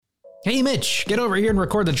Hey Mitch, get over here and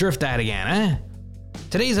record the drift ad again, eh?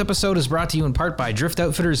 Today's episode is brought to you in part by Drift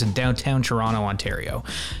Outfitters in downtown Toronto, Ontario.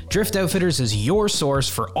 Drift Outfitters is your source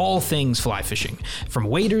for all things fly fishing. From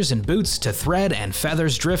waders and boots to thread and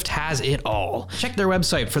feathers, Drift has it all. Check their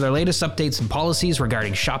website for their latest updates and policies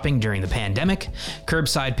regarding shopping during the pandemic.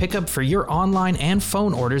 Curbside pickup for your online and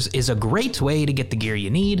phone orders is a great way to get the gear you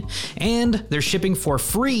need. And they're shipping for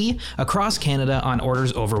free across Canada on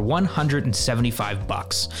orders over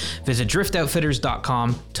 $175. Visit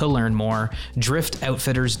driftoutfitters.com to learn more. Driftoutfitters.com.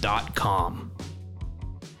 Hello,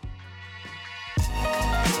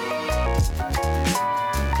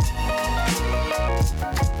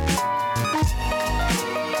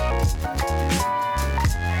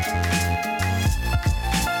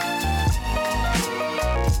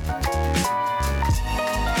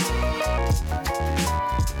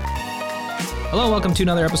 welcome to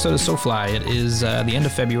another episode of SoFly. It is the end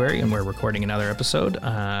of February, and we're recording another episode.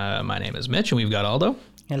 My name is Mitch, and we've got Aldo.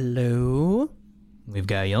 Hello. We've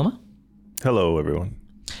got Yilma. Hello, everyone.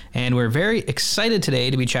 And we're very excited today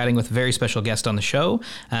to be chatting with a very special guest on the show.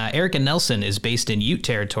 Erica Nelson is based in Ute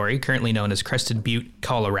Territory, currently known as Crested Butte,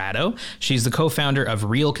 Colorado. She's the co-founder of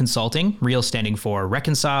Reel Consulting, Reel standing for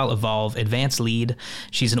Reconcile, Evolve, Advance, Lead.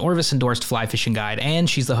 She's an Orvis-endorsed fly fishing guide, and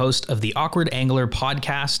she's the host of the Awkward Angler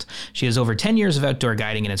podcast. She has over 10 years of outdoor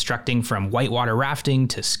guiding and instructing, from whitewater rafting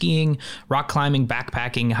to skiing, rock climbing,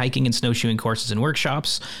 backpacking, hiking and snowshoeing courses and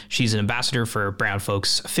workshops. She's an ambassador for Brown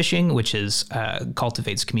Folks Fishing, which is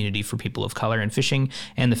cultivates community for people of color in fishing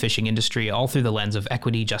and the fishing industry, all through the lens of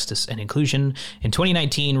equity, justice, and inclusion. In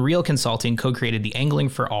 2019, Reel Consulting co-created the Angling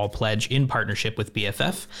for All Pledge in partnership with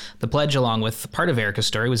BFF. The pledge, along with part of Erica's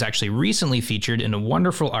story, was actually recently featured in a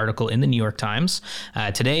wonderful article in the New York Times.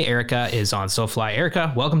 Today, Erica is on SoFly.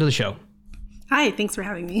 Erica, welcome to the show. Hi, thanks for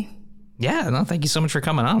having me. Yeah, no, thank you so much for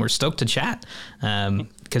coming on. We're stoked to chat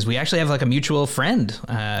because we actually have like a mutual friend,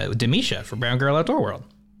 Demisha from Brown Girl Outdoor World.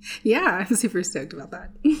 Yeah, I'm super stoked about that.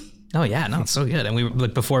 Oh yeah, no, it's so good. And we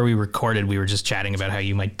like before we recorded, we were just chatting about how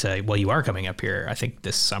you might. You are coming up here. I think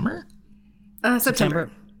this summer. September.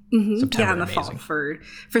 Mm-hmm. September, yeah, in the fall for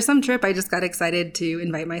some trip. I just got excited to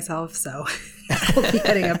invite myself, so I'll be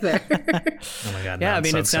heading up there. Oh my god! Yeah, no, I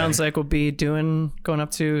mean, so it sounds like we'll be going up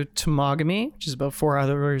to Temagami, which is about 4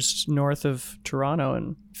 hours north of Toronto,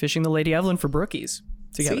 and fishing the Lady Evelyn for brookies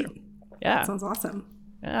together. Sweet. Yeah, that sounds awesome.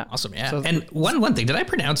 Yeah, awesome. Yeah, so, and one thing, did I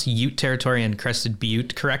pronounce Ute Territory and Crested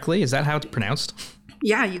Butte correctly? Is that how it's pronounced?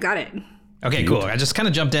 Yeah, you got it. Okay, cool. I just kind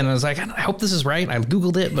of jumped in and I was like, I hope this is right. I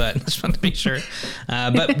Googled it, but I just wanted to make sure.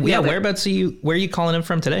 But yeah, whereabouts where are you calling in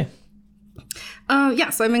from today?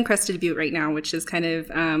 So I'm in Crested Butte right now, which is kind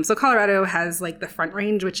of, so Colorado has like the Front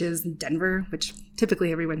Range, which is Denver, which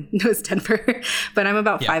typically everyone knows Denver, but I'm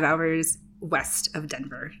about 5 hours west of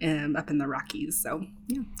Denver, up in the Rockies. So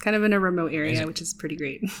yeah, kind of in a remote area, amazing, which is pretty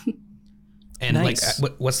great. And nice.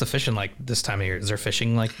 Like, what's the fishing like this time of year? Is there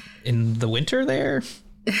fishing like in the winter there?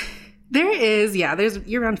 There is, yeah. There's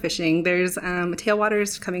year-round fishing. There's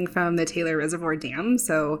tailwaters coming from the Taylor Reservoir Dam,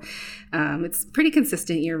 so it's pretty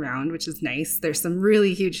consistent year-round, which is nice. There's some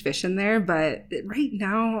really huge fish in there, but right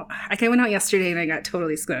now, like I went out yesterday and I got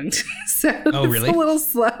totally skunked, so really? It's a little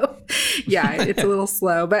slow. Yeah, it's a little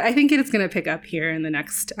slow, but I think it's going to pick up here in the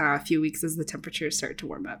next few weeks as the temperatures start to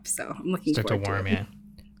warm up. So I'm looking forward to it.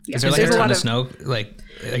 Yeah. Is there like a ton of snow? Like,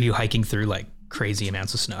 are you hiking through like crazy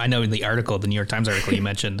amounts of snow? I know in the article, the New York Times article, you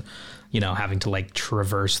mentioned, having to like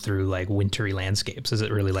traverse through like wintry landscapes. Is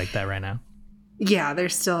it really like that right now? Yeah,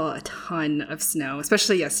 there's still a ton of snow,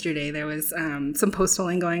 especially yesterday. There was some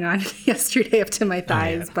postaling going on yesterday up to my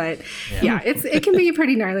thighs, but it can be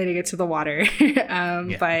pretty gnarly to get to the water,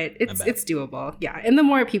 but it's doable. Yeah, and the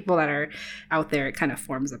more people that are out there, it kind of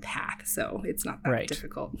forms a path, so it's not that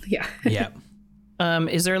difficult. Yeah. Yeah.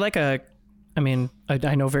 Is there like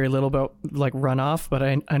I know very little about like runoff, but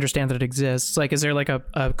I understand that it exists. Like, is there like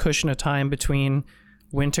a cushion of time between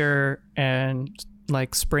winter and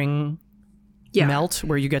like spring melt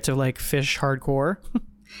where you get to like fish hardcore?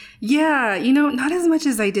 Yeah, not as much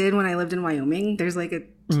as I did when I lived in Wyoming. There's like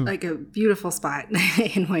a beautiful spot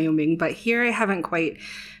in Wyoming, but here I haven't quite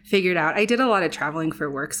figured out. I did a lot of traveling for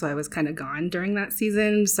work, so I was kind of gone during that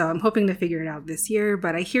season. So I'm hoping to figure it out this year,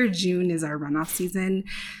 but I hear June is our runoff season.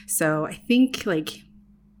 So I think like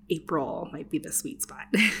April might be the sweet spot.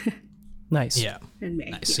 Nice. Yeah. In May.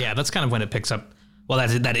 Nice. Yeah, that's kind of when it picks up. Well,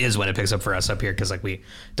 that is when it picks up for us up here, because like we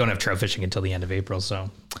don't have trout fishing until the end of April. So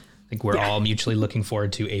I think we're all mutually looking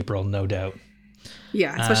forward to April, no doubt.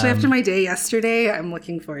 Yeah, especially after my day yesterday, I'm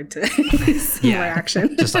looking forward to some more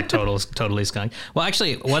action. Just like totally skunk. Well,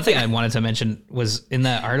 actually, one thing I wanted to mention was in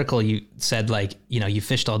the article you said, like, you know, you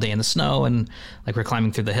fished all day in the snow and like we're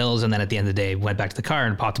climbing through the hills, and then at the end of the day went back to the car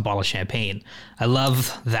and popped a bottle of champagne. I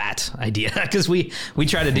love that idea because we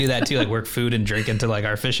try to do that too, like work food and drink into like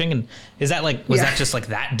our fishing. And is that like, was that just like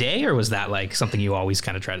that day, or was that like something you always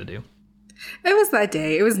kind of try to do? It was that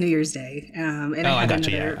day. It was New Year's Day. And I got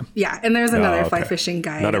you. Yeah, and there's another fly fishing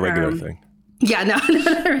guide. Not a regular thing. Yeah, no,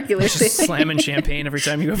 not a regular thing. Just slamming champagne every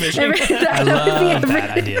time you go fishing. I love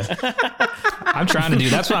that idea.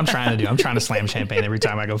 That's what I'm trying to do. I'm trying to slam champagne every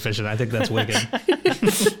time I go fishing. I think that's wicked.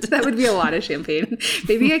 That would be a lot of champagne.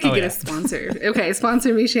 Maybe I could get a sponsor. Okay,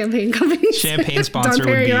 sponsor me, champaign company. Champagne sponsor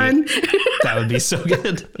that would be so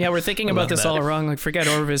good. Yeah, we're thinking about this all wrong. Like, forget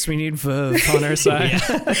Orvis. We need Veuve on our side.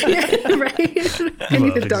 Yeah, right. I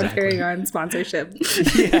need the Don Perignon sponsorship.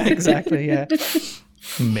 Yeah, exactly. Yeah.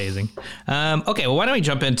 Amazing. Okay, well, why don't we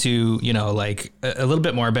jump into, you know, like a little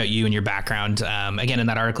bit more about you and your background. Again, in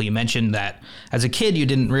that article, you mentioned that as a kid, you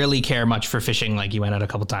didn't really care much for fishing. Like, you went out a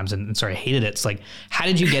couple times and sort of hated it. It's like, how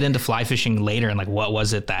did you get into fly fishing later? And like, what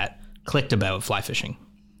was it that clicked about fly fishing?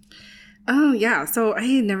 Oh, yeah. So I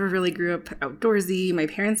never really grew up outdoorsy. My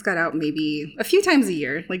parents got out maybe a few times a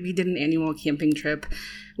year. Like, we did an annual camping trip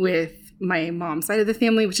with my mom's side of the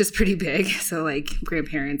family, which is pretty big. So like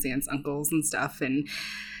grandparents, aunts, uncles and stuff. And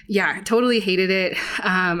yeah, totally hated it.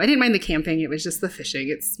 I didn't mind the camping. It was just the fishing.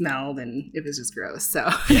 It smelled and it was just gross. So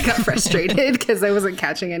I got frustrated because I wasn't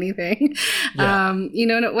catching anything. Yeah. You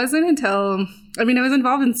know, and it wasn't until, I mean, I was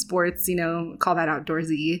involved in sports, you know, call that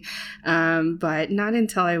outdoorsy. But not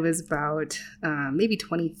until I was about maybe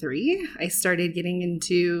 23, I started getting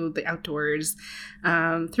into the outdoors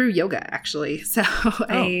through yoga, actually. So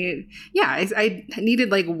I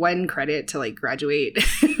needed like one credit to like graduate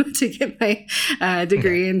to get my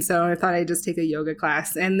degree. And so I thought I'd just take a yoga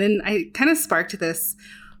class. And then I kind of sparked this,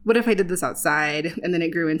 what if I did this outside? And then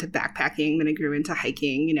it grew into backpacking, then it grew into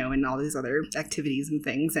hiking, you know, and all these other activities and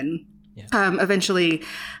things. And eventually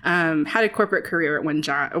had a corporate career at one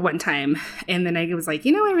time. And then I was like,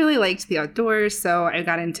 you know, I really liked the outdoors. So I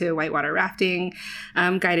got into whitewater rafting,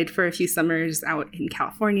 guided for a few summers out in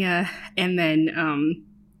California. And then,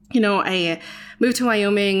 you know, I moved to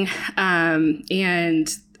Wyoming and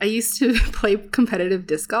I used to play competitive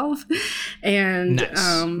disc golf, and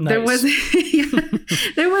there wasn't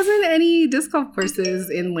any disc golf courses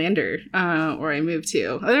in Lander where I moved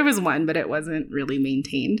to. There was one, but it wasn't really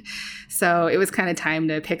maintained. So it was kind of time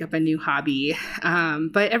to pick up a new hobby.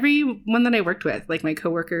 But everyone that I worked with, like my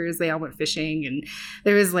coworkers, they all went fishing, and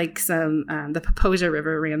there was like some, the Paposia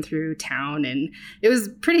River ran through town, and it was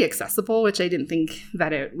pretty accessible, which I didn't think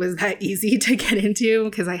that it was that easy to get into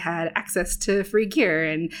because I had access to free gear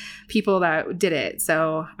and people that did it.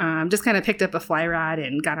 So just kind of picked up a fly rod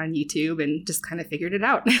and got on YouTube and just kind of figured it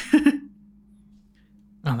out.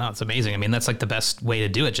 Oh, no, it's amazing. I mean, that's like the best way to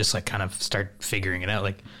do it. Just like kind of start figuring it out.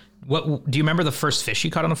 Like, what do you remember the first fish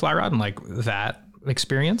you caught on a fly rod and like that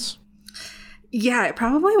experience? Yeah, it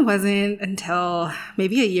probably wasn't until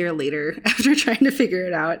maybe a year later after trying to figure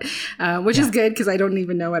it out, which is good because I don't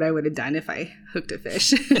even know what I would have done if I hooked a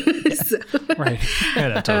fish. So, right.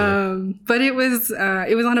 Yeah, totally. But it was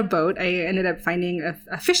on a boat. I ended up finding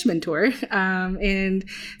a fish mentor. And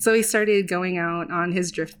so he started going out on his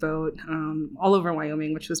drift boat all over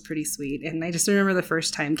Wyoming, which was pretty sweet. And I just remember the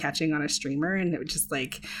first time catching on a streamer, and it was just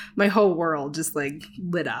like my whole world just like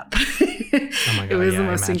lit up. Oh my God, it was the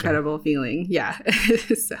most incredible feeling. Yeah.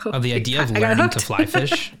 So the idea of learning to fly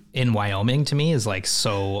fish in Wyoming to me is like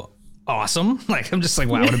so awesome. Like, I'm just like,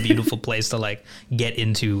 wow, what a beautiful place to like get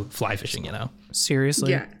into fly fishing, you know?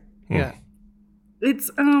 Seriously. Yeah. Yeah.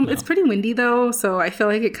 It's pretty windy though, so I feel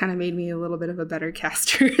like it kind of made me a little bit of a better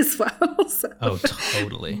caster as well. So. Oh,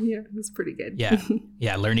 totally. Yeah, it was pretty good.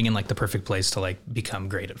 Yeah, learning in like the perfect place to like become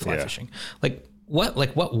great at fly fishing. Like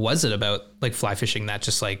what was it about like fly fishing that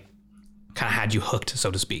just like kind of had you hooked,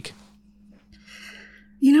 so to speak?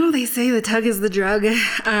 You know, they say the tug is the drug.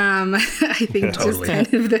 I think just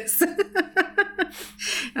kind of this.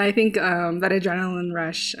 I think that adrenaline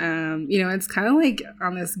rush, you know, it's kind of like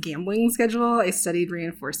on this gambling schedule. I studied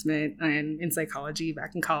reinforcement and in psychology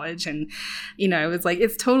back in college. And, you know, it was like,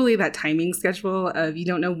 it's totally that timing schedule of you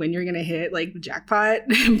don't know when you're going to hit like the jackpot,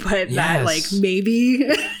 but that like maybe.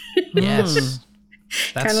 Yes.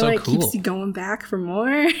 That's kind of so like cool. Keeps you going back for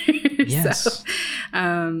more. Yes. So,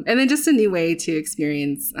 and then just a new way to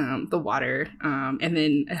experience the water, and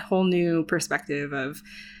then a whole new perspective of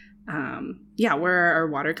where our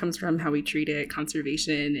water comes from, how we treat it,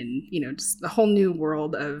 conservation, and, you know, just a whole new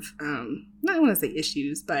world of, not want to say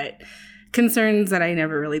issues, but concerns that I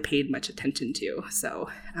never really paid much attention to. So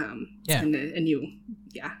Yeah.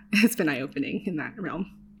 it's been eye-opening in that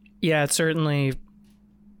realm. Yeah, it certainly,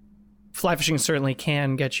 fly fishing certainly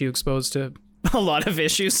can get you exposed to a lot of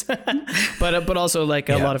issues, but also like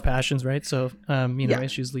a lot of passions, right? So,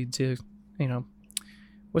 issues lead to,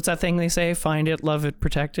 what's that thing they say? Find it, love it,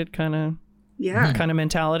 protect it kind of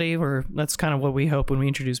mentality, or that's kind of what we hope when we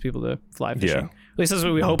introduce people to fly fishing. At least that's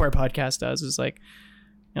what we hope our podcast does, is like,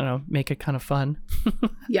 make it kind of fun.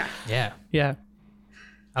 Yeah.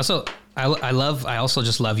 Also, I also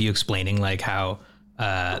just love you explaining like how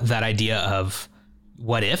that idea of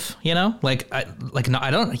what if, I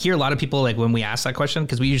don't hear a lot of people like when we ask that question,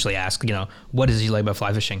 because we usually ask, what is you like about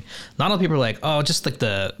fly fishing? Not all people are like, oh, just like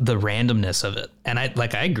the randomness of it. And I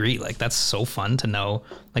agree, like that's so fun to know.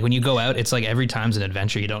 Like when you go out, it's like every time's an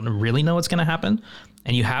adventure. You don't really know what's going to happen.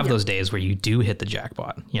 And you have those days where you do hit the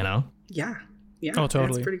jackpot, Yeah. Oh,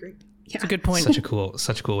 totally. That's pretty great. Yeah. It's a good point. Such a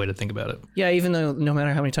cool way to think about it. Yeah, even though no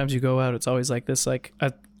matter how many times you go out, it's always like this, like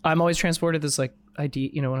I'm always transported this like idea,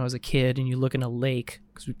 when I was a kid and you look in a lake,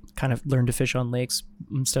 because we kind of learned to fish on lakes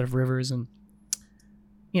instead of rivers, and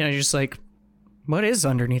you're just like, what is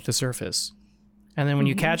underneath the surface? And then when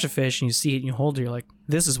you catch a fish and you see it and you hold it, you're like,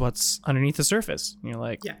 this is what's underneath the surface. And you're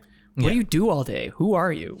like, what do you do all day? Who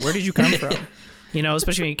are you? Where did you come from?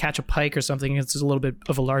 Especially when you catch a pike or something, it's just a little bit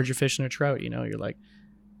of a larger fish than a trout, you're like,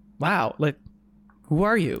 wow, like, who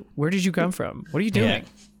are you? Where did you come from? What are you doing?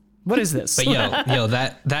 What is this? But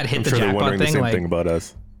that hit I'm the sure they're jackpot wondering thing. the same Like, thing about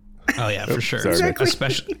us. oh yeah, for sure. Sorry.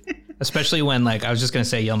 Especially when like, I was just going to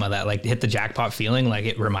say, Yilma, that like hit the jackpot feeling, like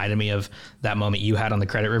it reminded me of that moment you had on the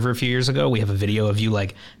Credit River a few years ago. We have a video of you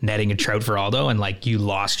like netting a trout for Aldo, and like you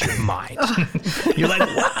lost your mind. You're like,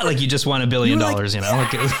 wow, like you just won $1 billion, Like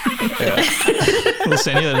it was, we'll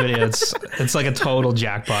send you that video. It's like a total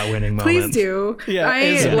jackpot winning moment. Please do. Yeah,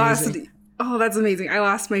 I lost. Oh, that's amazing. I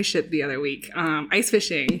lost my ship the other week, ice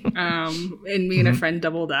fishing, and me and a friend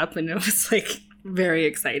doubled up, and it was like very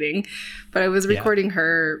exciting. But I was recording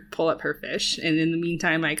her pull up her fish, and in the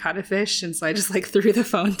meantime I caught a fish, and so I just like threw the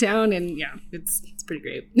phone down, and it's pretty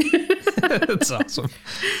great. That's awesome.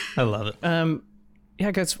 I love it.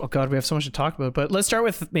 Guys, oh god, we have so much to talk about, but let's start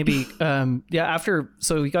with maybe so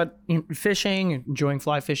we got fishing, enjoying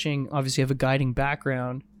fly fishing, obviously you have a guiding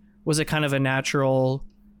background. Was it kind of a natural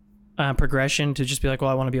progression to just be like, well,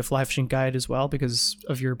 I want to be a fly fishing guide as well because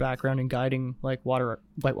of your background in guiding, like whitewater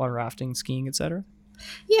rafting, skiing, etc.?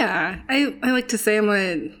 Yeah, I like to say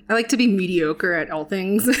I like to be mediocre at all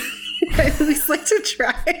things. I at least like to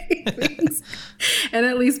try things and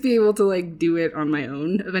at least be able to like do it on my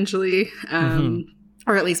own eventually,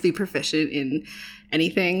 or at least be proficient in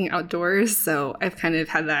anything outdoors. So I've kind of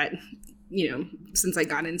had that, since I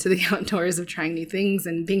got into the outdoors, of trying new things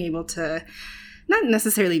and being able to not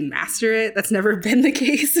necessarily master it. That's never been the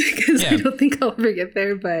case because I don't think I'll ever get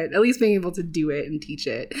there, but at least being able to do it and teach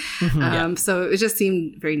it. So it just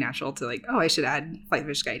seemed very natural to like, oh, I should add fly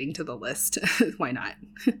fish guiding to the list. Why not?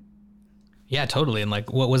 Yeah, totally. And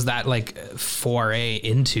like, what was that like foray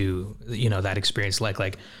into, that experience?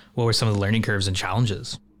 Like what were some of the learning curves and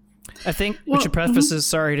challenges? I think we should preface this,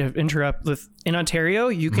 sorry to interrupt, with in Ontario,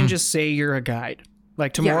 you can just say you're a guide.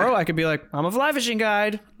 Like tomorrow I could be like, I'm a fly fishing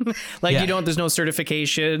guide. There's no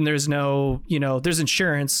certification. There's no, there's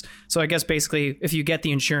insurance. So I guess basically if you get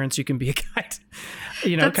the insurance, you can be a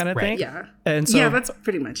guide, kind of thing. Yeah. And so, that's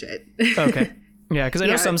pretty much it. Okay. Yeah. Cause I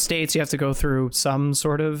know some states you have to go through some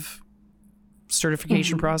sort of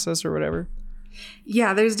certification process or whatever.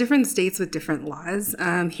 Yeah, there's different states with different laws.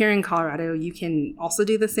 Here in Colorado, you can also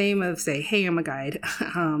do the same of say, hey, I'm a guide.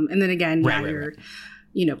 And then again,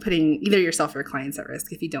 you're putting either yourself or clients at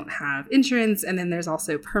risk if you don't have insurance. And then there's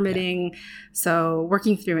also permitting. So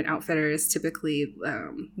working through an outfitter is typically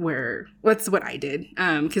what's what I did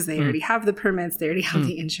because they already have the permits, they already have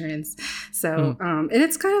the insurance. So, and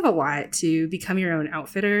it's kind of a lot to become your own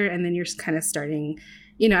outfitter. And then you're kind of starting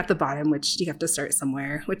at the bottom, which you have to start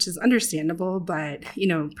somewhere, which is understandable. But,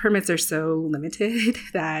 permits are so limited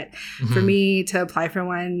that for me to apply for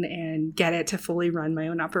one and get it to fully run my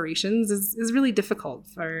own operations is really difficult.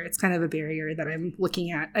 It's kind of a barrier that I'm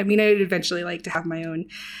looking at. I mean, I'd eventually like to have my own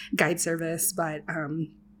guide service, but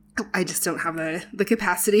I just don't have the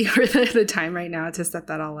capacity or the time right now to set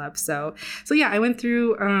that all up. So yeah, I went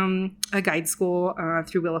through a guide school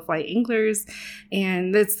through Wheel of Flight Anglers,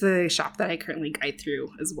 and that's the shop that I currently guide through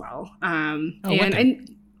as well.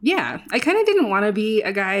 Yeah, I kind of didn't want to be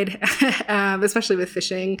a guide, especially with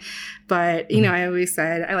fishing. But, I always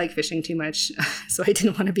said I like fishing too much, so I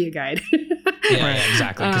didn't want to be a guide. Yeah,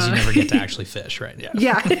 exactly. Because you never get to actually fish, right?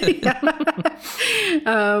 Yeah.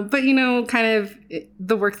 But kind of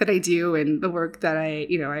the work that I do and the work that I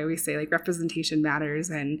always say like representation matters.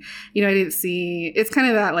 And, I didn't see, it's kind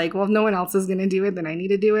of that like, well, if no one else is going to do it, then I need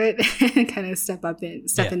to do it and kind of step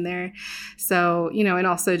in there. So, and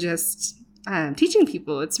also just teaching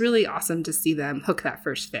people, it's really awesome to see them hook that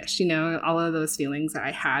first fish, all of those feelings that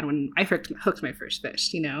I had when I hooked my first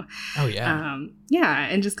fish, Oh, yeah.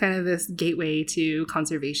 And just kind of this gateway to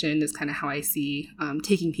conservation is kind of how I see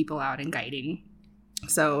taking people out and guiding.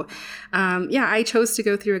 So, I chose to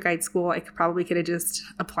go through a guide school. I probably could have just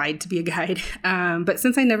applied to be a guide. But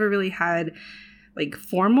since I never really had like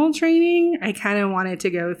formal training, I kind of wanted to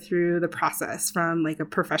go through the process from like a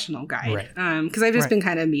professional guide. Right. Because I've just been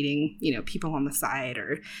kind of meeting, people on the side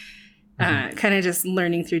or kind of just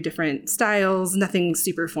learning through different styles, nothing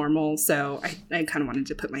super formal. So I kind of wanted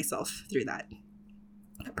to put myself through that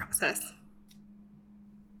process.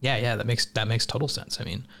 Yeah, that makes total sense. I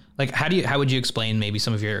mean, like, how would you explain maybe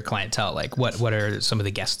some of your clientele? Like, what are some of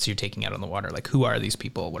the guests you're taking out on the water? Like, who are these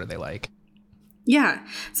people? What are they like? Yeah.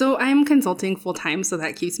 So I'm consulting full time, so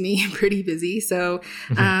that keeps me pretty busy. So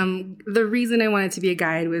the reason I wanted to be a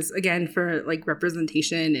guide was, again, for like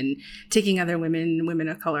representation and taking other women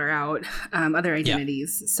of color out, other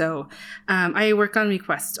identities. Yeah. So I work on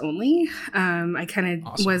request only. I kind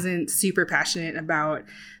of wasn't super passionate about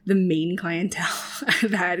the main clientele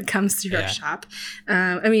that comes through our shop.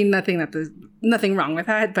 I mean, nothing wrong with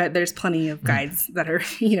that, but there's plenty of guides that are,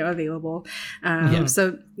 available.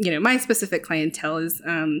 So, my specific clientele is,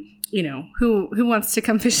 who wants to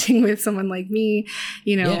come fishing with someone like me,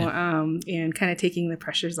 and kind of taking the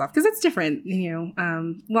pressures off, because it's different.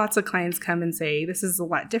 Lots of clients come and say, this is a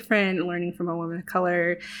lot different, learning from a woman of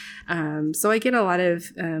color. So I get a lot of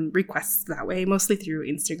requests that way, mostly through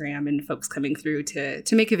Instagram and folks coming through to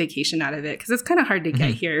make a vacation out of it, because it's kind of hard to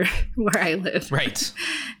get here where I live. Right.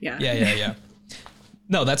 Yeah.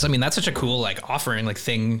 No, that's such a cool like offering, like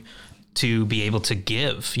thing to be able to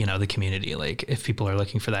give, the community. Like if people are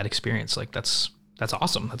looking for that experience, like that's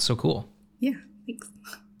awesome. That's so cool. Yeah, thanks.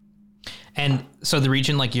 And so the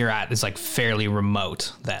region like you're at is like fairly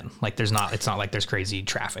remote then. Like it's not like there's crazy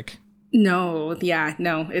traffic. No,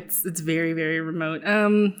 it's very, very remote.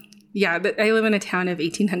 But I live in a town of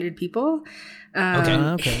 1,800 people.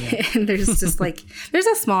 Okay. And there's just there's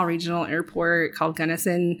a small regional airport called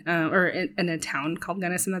Gunnison, or in a town called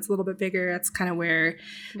Gunnison that's a little bit bigger. That's kind of where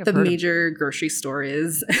the major grocery store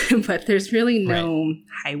is, but there's really no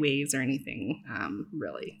highways or anything,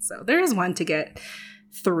 really. So there is one to get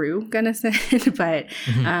through Gunnison, but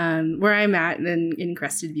where I'm at in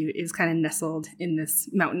Crested Butte is kind of nestled in this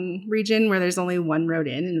mountain region where there's only one road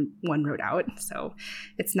in and one road out. So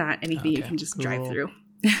it's not anything you can just drive through.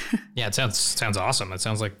 Yeah, it sounds awesome. It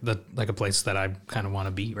sounds like a place that I kind of want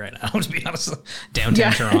to be right now, to be honest.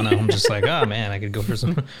 Downtown Toronto, I'm just like, oh man, I could go for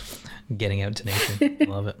some getting out to nature. I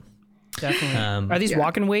love it. Definitely. Are these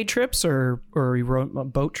walk and wade trips or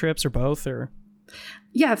boat trips or both? Or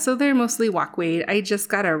yeah, so they're mostly walkway. I just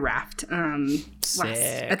got a raft. I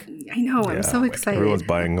know. I'm so excited. Everyone's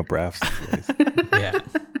buying up rafts.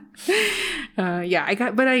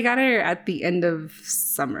 I got her at the end of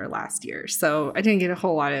summer last year, so I didn't get a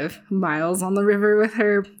whole lot of miles on the river with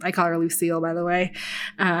her. I call her Lucille, by the way.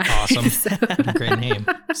 Awesome. Great name.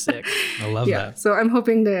 Sick. I love that. So I'm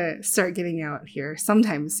hoping to start getting out here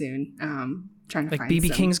sometime soon. Trying to like find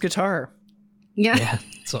BB King's guitar. Yeah,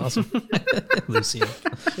 it's awesome. Lucille.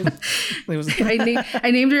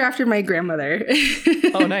 I named her after my grandmother.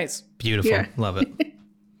 Oh, nice. Beautiful. Yeah. Love it.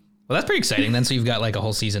 Well, that's pretty exciting then. So you've got like a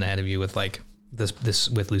whole season ahead of you with like this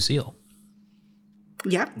with Lucille.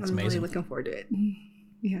 Yeah, I'm really looking forward to it.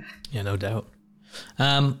 Yeah. Yeah, no doubt.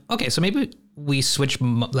 Okay, so maybe we switch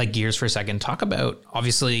like gears for a second. Talk about,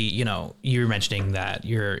 obviously, you're mentioning that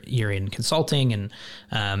you're in consulting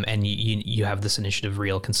and you have this initiative,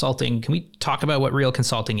 Real Consulting. Can we talk about what Real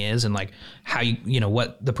Consulting is and like how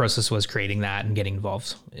what the process was creating that and getting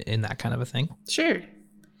involved in that kind of a thing? Sure.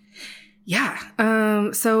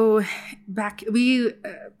 Yeah. So we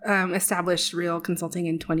established Real Consulting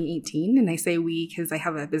in 2018. And I say we because I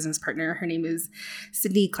have a business partner. Her name is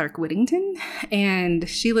Sydney Clark Whittington. And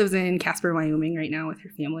she lives in Casper, Wyoming right now with her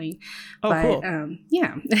family. Cool.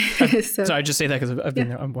 Yeah. So I just say that because I've been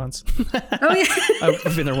there once. Oh, yeah.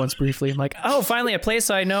 I've been there once briefly. I'm like, oh, finally a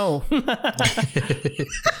place I know.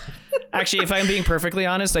 Actually, if I'm being perfectly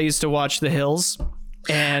honest, I used to watch The Hills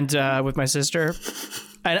and with my sister.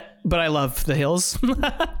 But I love The Hills.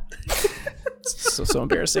 So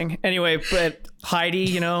embarrassing. Anyway, but Heidi,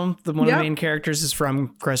 you know, one of the main characters is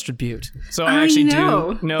from Crested Butte. So I I actually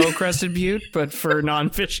know. do know Crested Butte, but for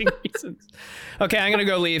non-fishing reasons. Okay, I'm going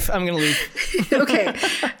to go leave. I'm going to leave. Okay,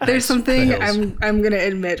 there's something The hills. I'm gonna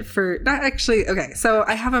admit for not actually. Okay, so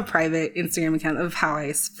I have a private Instagram account of how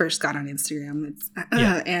I first got on Instagram. It's,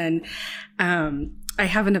 Yeah. and I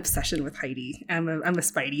have an obsession with Heidi. I'm a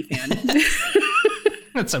Spidey fan.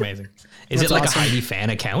 That's amazing. Is That's it like awesome. a Heidi fan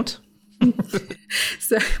account?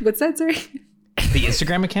 So what's that? Sorry. The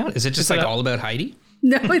Instagram account? Is it just like all about Heidi?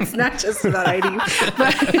 No, it's not just about Heidi,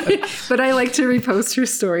 but I like to repost her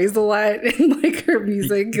stories a lot, and like her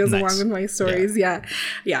music goes Nice. along with my stories. Yeah,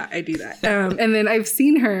 I do that. And then I've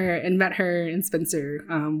seen her and met her and Spencer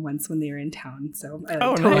once when they were in town. So I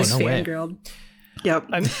Oh, totally nice. No way. fangirled. Yep.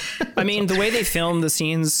 I mean, the way they film the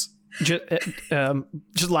scenes,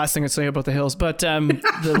 just last thing I'd say about the hills, but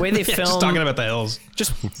the way they Just film, talking about the hills.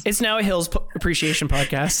 it's now a Hills appreciation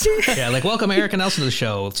podcast. Yeah, like welcome Eric and Nelson to the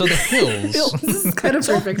show. So the hills. This is kind of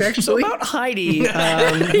perfect, So actually. about Heidi,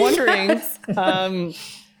 wondering,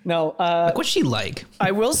 no, Like, what's she like?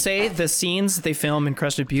 I will say the scenes they film in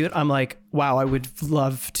Crested Butte, I'm like, wow, I would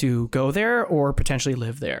love to go there or potentially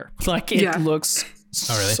live there. Like it Yeah. looks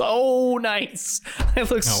Oh, really? so nice. It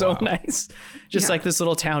looks so wow. nice. Just Yeah. like this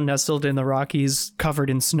little town nestled in the Rockies, covered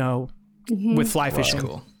in snow with fly fishing.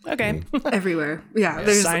 Cool. Okay. Everywhere. Yeah,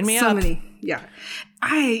 there's Sign me so up. many. Yeah.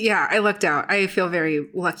 I lucked out. I feel very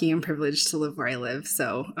lucky and privileged to live where I live.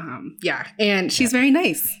 So, yeah. And she's very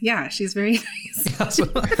nice. Yeah, she's very nice. That's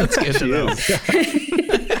good to know.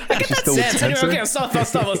 She's still with Sense. Anyway, Spencer? okay,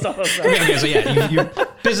 stop. Okay, so yeah, your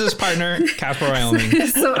business partner, Casper, Wyoming.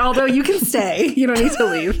 So, although you can stay, you don't need to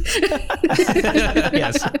leave.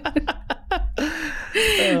 Yes.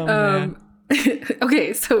 Oh, man.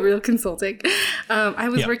 Okay, so real consulting. I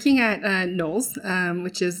was Yeah. working at Knowles,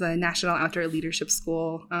 which is a national outdoor leadership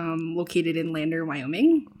school located in Lander,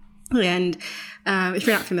 Wyoming. And if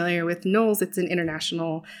you're not familiar with Knowles, it's an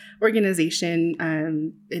international organization,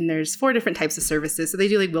 and there's 4 different types of services. So they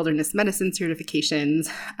do like wilderness medicine certifications,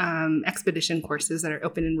 expedition courses that are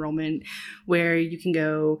open enrollment, where you can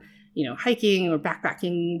go, hiking or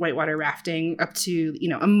backpacking, whitewater rafting, up to,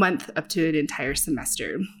 a month, up to an entire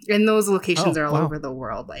semester. And those locations are all over the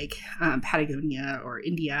world, like Patagonia or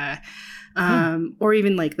India, or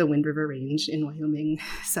even like the Wind River Range in Wyoming.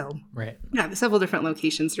 So Right. yeah, there's several different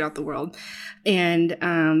locations throughout the world. And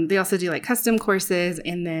they also do like custom courses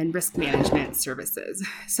and then risk management services.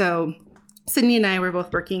 So Sydney and I were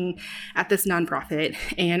both working at this nonprofit,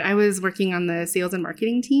 and I was working on the sales and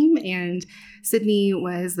marketing team, and Sydney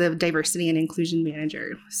was the diversity and inclusion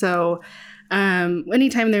manager. So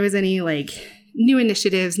anytime there was any like new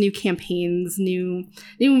initiatives, new campaigns, new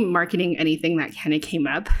marketing, anything that kind of came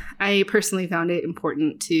up, I personally found it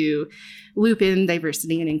important to loop in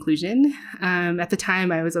diversity and inclusion. At the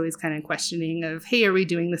time, I was always kind of questioning of, hey, are we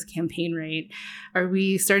doing this campaign right? Are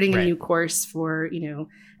we starting a new course for,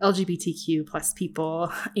 LGBTQ plus people?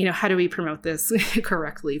 How do we promote this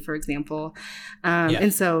correctly, for example?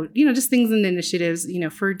 And so, just things and initiatives,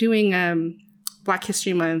 for doing Black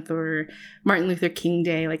History Month or Martin Luther King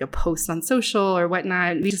Day, like a post on social or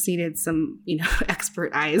whatnot. We just needed some,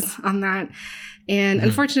 expert eyes on that. And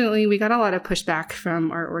unfortunately, we got a lot of pushback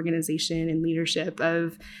from our organization and leadership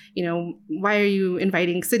of, why are you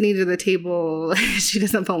inviting Sydney to the table? She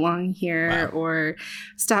doesn't belong here. Wow. Or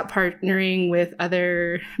stop partnering with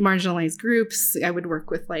other marginalized groups. I would work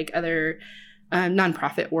with like other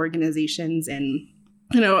nonprofit organizations, and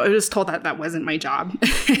I was told that wasn't my job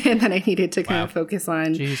and that I needed to kind of focus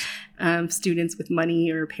on students with money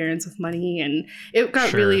or parents with money. And it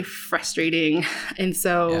got really frustrating. And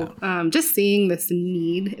so just seeing this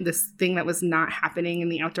need, this thing that was not happening in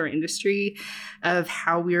the outdoor industry of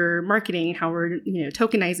how we're marketing, how we're,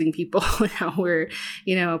 tokenizing people, and how we're,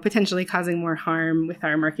 potentially causing more harm with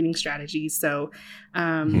our marketing strategies. So,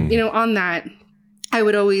 on that, I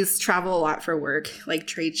would always travel a lot for work, like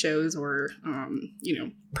trade shows or,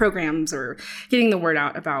 programs, or getting the word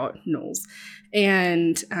out about Knowles.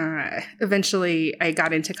 And eventually I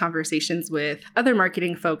got into conversations with other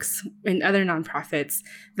marketing folks and other nonprofits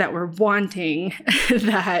that were wanting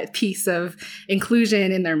that piece of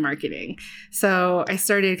inclusion in their marketing. So I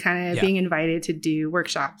started kind of being invited to do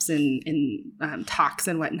workshops and talks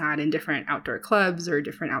and whatnot in different outdoor clubs or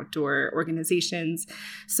different outdoor organizations.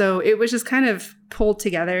 So it was just kind of pulled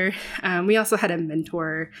together. We also had a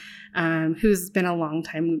mentor who's been a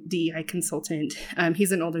longtime DEI consultant.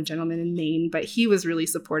 He's an older gentleman in Maine, but he was really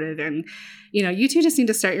supportive. And, you two just need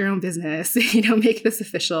to start your own business, make this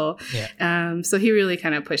official. Yeah. So he really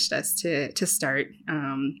kind of pushed us to start.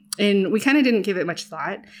 And we kind of didn't give it much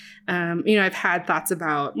thought. I've had thoughts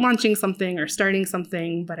about launching something or starting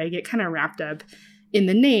something, but I get kind of wrapped up in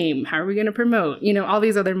the name. How are we going to promote, all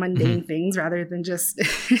these other mundane things rather than just,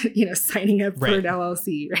 signing up for an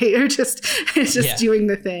LLC, right? Or just doing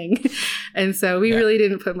the thing. And so we really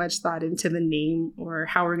didn't put much thought into the name or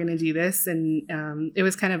how we're going to do this. And it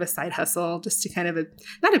was kind of a side hustle just to kind of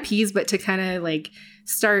not appease, but to kind of like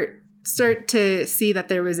start to see that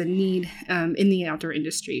there was a need in the outdoor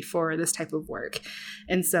industry for this type of work.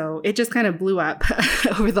 And so it just kind of blew up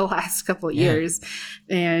over the last couple of years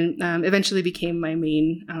and eventually became my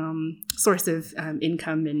main source of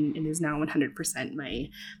income and is now 100%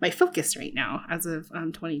 my focus right now as of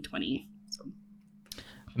 2020. So. I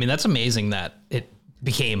mean, that's amazing that it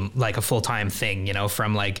became like a full-time thing,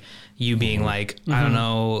 from like you being like, I don't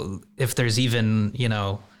know if there's even,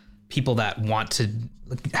 people that want to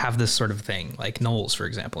have this sort of thing, like Knowles, for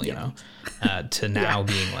example, to now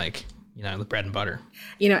being like, the bread and butter.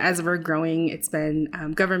 As we're growing, it's been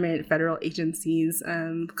government, federal agencies,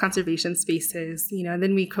 conservation spaces, and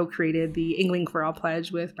then we co-created the Angling for All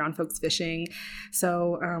Pledge with Brown Folks Fishing.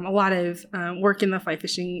 So a lot of work in the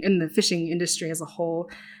fishing industry as a whole.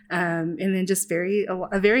 And then just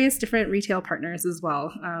various different retail partners as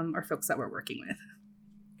well are folks that we're working with.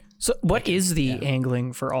 So what is the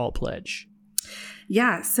Angling for All Pledge?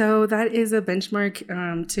 Yeah, so that is a benchmark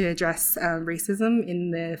to address racism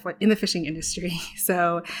in the fishing industry.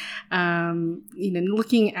 So,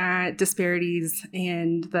 looking at disparities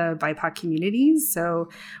in the BIPOC communities. So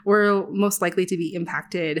we're most likely to be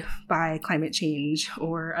impacted by climate change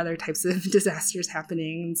or other types of disasters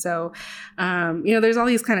happening. And so, there's all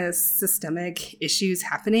these kind of systemic issues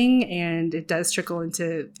happening, and it does trickle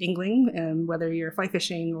into angling, whether you're fly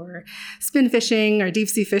fishing or spin fishing or deep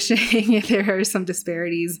sea fishing. There are some disparities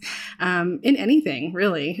in anything,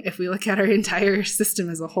 really, if we look at our entire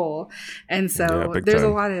system as a whole. And so there's a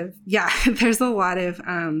lot of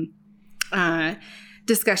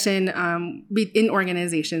discussion in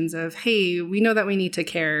organizations of, hey, we know that we need to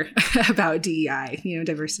care about DEI,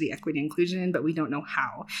 diversity, equity, inclusion, but we don't know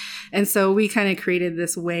how. And so we kind of created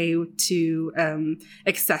this way to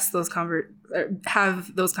access those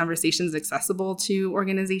have those conversations accessible to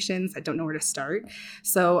organizations that don't know where to start.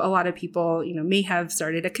 So a lot of people, may have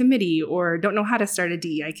started a committee or don't know how to start a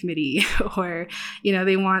DEI committee, or,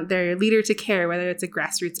 they want their leader to care, whether it's a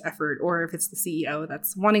grassroots effort or if it's the CEO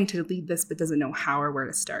that's wanting to lead this but doesn't know how or where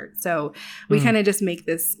to start. So we kind of just make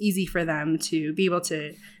this easy for them to be able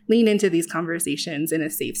to lean into these conversations in a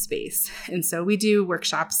safe space. And so we do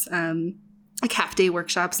workshops, like half-day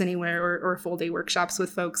workshops anywhere or full-day workshops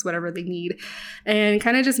with folks, whatever they need, and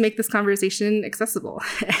kind of just make this conversation accessible.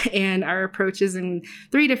 And our approach is in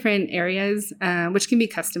 3 different areas, which can be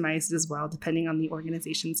customized as well, depending on the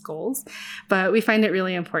organization's goals. But we find it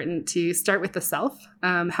really important to start with the self.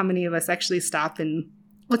 How many of us actually stop and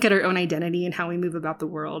look at our own identity and how we move about the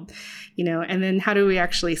world, and then how do we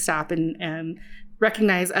actually stop and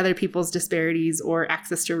recognize other people's disparities or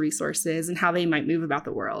access to resources and how they might move about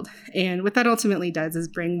the world. And what that ultimately does is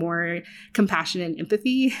bring more compassion and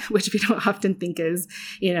empathy, which we don't often think is,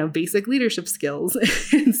 basic leadership skills.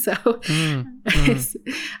 And so,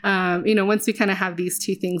 once we kind of have these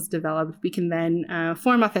 2 things developed, we can then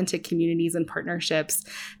form authentic communities and partnerships.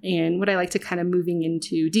 And what I like to kind of moving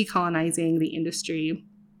into decolonizing the industry.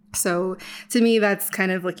 So to me, that's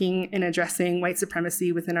kind of looking and addressing white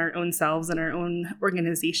supremacy within our own selves and our own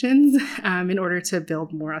organizations in order to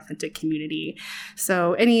build more authentic community.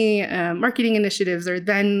 So any marketing initiatives are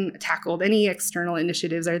then tackled, any external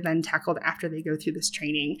initiatives are then tackled after they go through this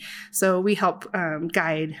training. So we help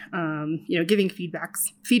guide, giving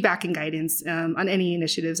feedback and guidance on any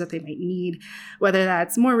initiatives that they might need, whether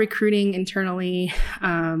that's more recruiting internally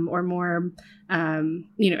or more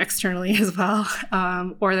externally as well,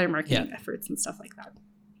 or their marketing efforts and stuff like that.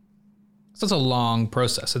 So it's a long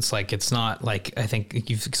process. It's not like, I think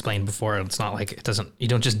you've explained before, it's not like you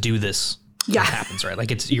don't just do this. It happens, right?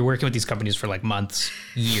 Like you're working with these companies for like months,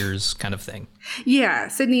 years kind of thing. Yeah,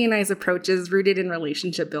 Sydney and I's approach is rooted in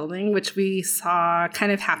relationship building, which we saw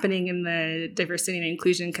kind of happening in the diversity and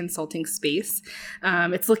inclusion consulting space.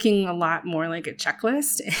 It's looking a lot more like a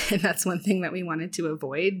checklist, and that's one thing that we wanted to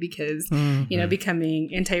avoid because,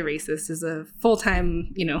 becoming anti-racist is a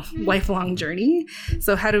full-time, lifelong journey.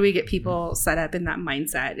 So how do we get people set up in that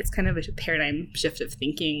mindset? It's kind of a paradigm shift of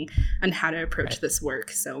thinking on how to approach this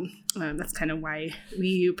work. So that's kind of why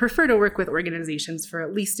we prefer to work with organizations for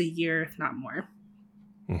at least a year, if not more.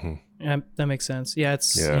 Mm-hmm. Yeah, that makes sense. Yeah,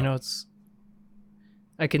 it's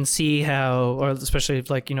I can see how, or especially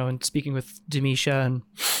like, in speaking with Demisha and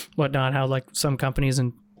whatnot, how like some companies,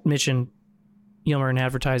 and Mitch and Yilmer in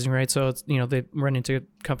advertising, right? So it's, they run into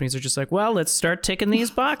companies that are just like, well, let's start ticking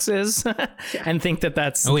these boxes and think that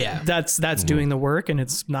that's doing the work, and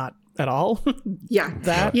it's not at all.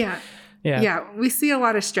 Yeah, we see a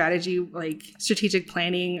lot of strategic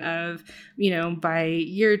planning of, by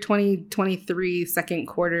year 2023, second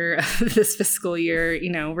quarter of this fiscal year,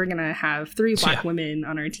 we're going to have 3 Black women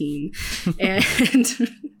on our team. And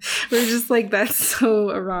we're just like, that's so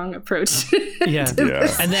a wrong approach.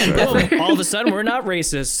 And then boom, all of a sudden we're not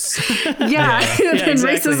racists. And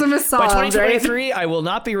exactly. Racism is solved. By 2023, right? I will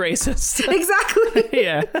not be racist. Exactly.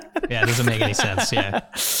 Yeah, it doesn't make any sense.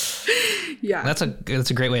 Yeah. That's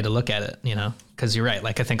a great way to look at it, because you're right.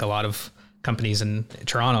 Like, I think a lot of companies in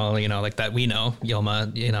Toronto, like that we know,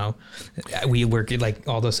 Yilma, we work like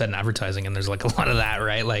all of a sudden advertising, and there's like a lot of that,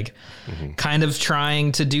 right? Like kind of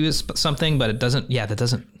trying to do something, but it doesn't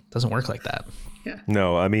work like that. Yeah.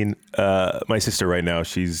 No, I mean, my sister right now,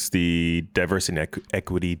 she's the diversity and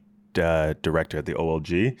equity director at the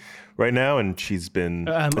OLG right now, and she's been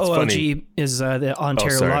OLG is the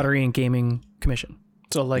Ontario Lottery and Gaming Commission.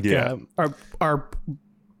 So like our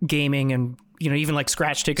gaming and even like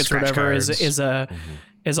scratch tickets or whatever is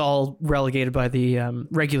all relegated by the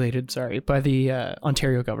regulated by the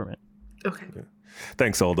Ontario government. Okay. Yeah.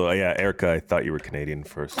 Thanks, Aldo. Yeah, Erica, I thought you were Canadian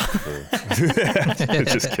first.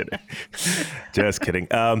 Just kidding. Just kidding.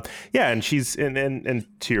 And she's and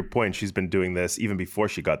to your point, she's been doing this even before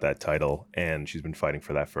she got that title, and she's been fighting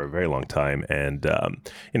for that for a very long time. And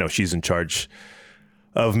she's in charge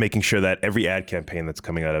of making sure that every ad campaign that's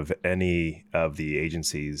coming out of any of the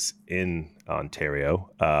agencies in Ontario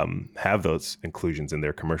have those inclusions in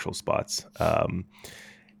their commercial spots.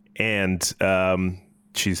 And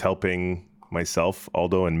she's helping myself,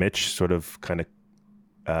 Aldo, and Mitch sort of kind of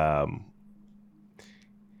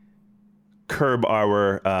curb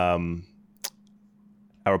our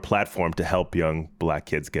platform to help young Black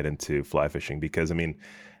kids get into fly fishing, because, I mean,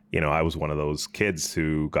 I was one of those kids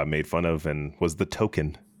who got made fun of and was the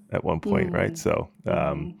token at one point, right? So, just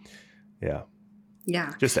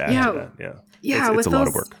to add to that, it's a lot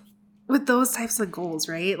of work. With those types of goals,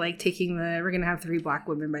 right? Like taking we're going to have 3 Black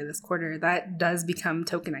women by this quarter, that does become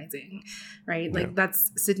tokenizing, right? Yeah. Like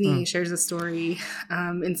that's, Sydney shares a story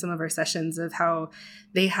in some of our sessions of how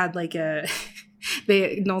they had like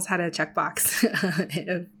Knowles had a checkbox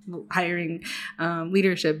of hiring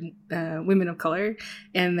leadership women of color,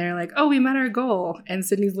 and they're like, oh, we met our goal, and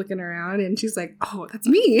Sydney's looking around and she's like, oh, that's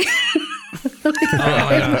me. Oh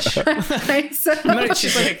my gosh. Right? So,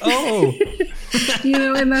 she's like, oh.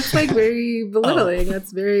 And that's like very belittling.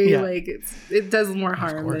 That's very it does more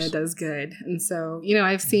harm than it does good. And so,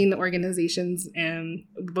 I've seen organizations, and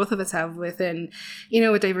both of us have, within,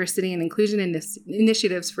 with diversity and inclusion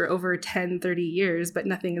initiatives for over 10, 30 years, but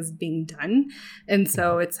nothing is being done. And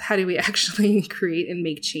so it's, how do we actually create and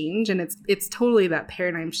make change? And it's totally that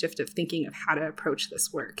paradigm shift of thinking of how to approach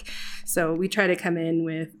this work. So we try to come in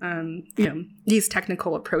with, these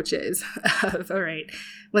technical approaches of, all right,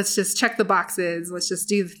 let's just check the boxes, let's just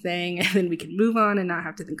do the thing, and then we can move on and not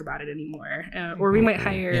have to think about it anymore. Or we might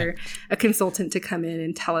hire a consultant to come in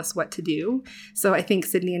and tell us what to do. So I think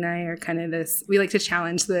Sydney and I are kind of this, we like to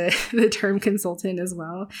challenge the term consultant as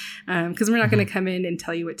well, because we're not going to come in and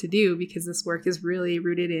tell you what to do, because this work is really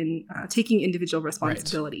rooted in taking individual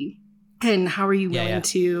responsibility. Right. And how are you willing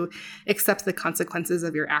to accept the consequences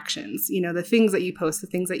of your actions? The things that you post, the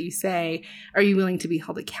things that you say, are you willing to be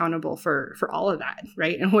held accountable for all of that,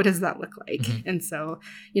 right? And what does that look like? Mm-hmm. And so,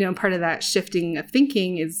 part of that shifting of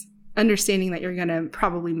thinking is understanding that you're going to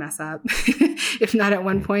probably mess up, if not at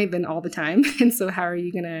one point, then all the time. And so how are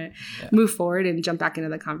you going to move forward and jump back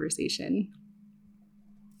into the conversation?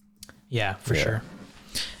 Yeah, for sure.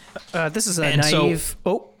 This is a naive...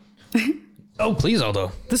 Oh, please,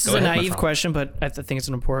 Aldo. This is a naive question, but I think it's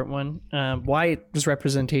an important one. Why does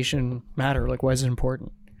representation matter? Like, why is it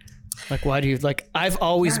important? Like, why do you, I've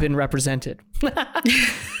always been represented.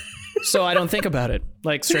 So I don't think about it,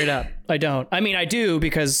 straight up. I don't. I mean, I do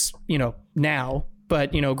because, now,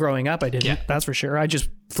 But, growing up, I didn't. Yeah. That's for sure. I just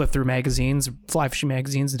flipped through magazines, fly fishing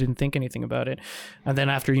magazines, and didn't think anything about it. And then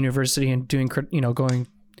after university and doing, going,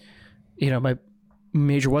 my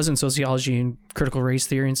major was in sociology and critical race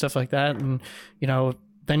theory and stuff like that. And,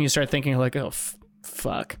 then you start thinking like, oh,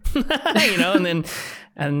 fuck, so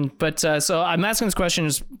I'm asking this question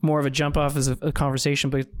as more of a jump off as a conversation,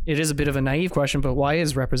 but it is a bit of a naive question. But why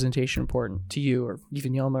is representation important to you, or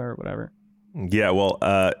even Yelma, or whatever? Yeah, well,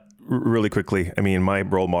 really quickly, I mean, my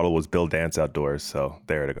role model was Bill Dance Outdoors, so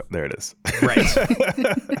there it is. Right.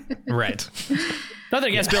 Right. Nothing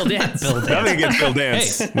against Bill Dance. Nothing against Bill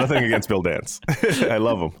Dance. Hey. Nothing against Bill Dance. I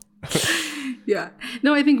love him. Yeah.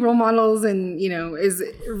 No, I think role models is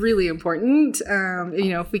really important.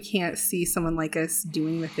 If we can't see someone like us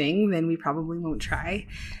doing the thing, then we probably won't try.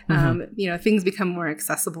 Things become more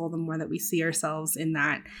accessible the more that we see ourselves in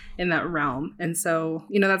that realm. And so,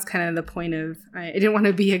 that's kind of the point of, I didn't want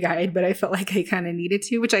to be a guide, but I felt like I kind of needed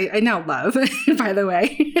to, which I now love, by the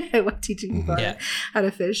way. I love teaching people how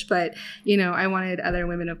to fish. But, I wanted other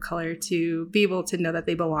women of color to be able to know that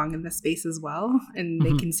they belong in this space as well. And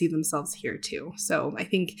they can see themselves here too. So I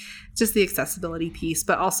think just the accessibility piece,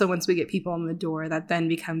 but also once we get people in the door, that then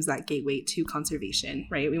becomes that gateway to conservation,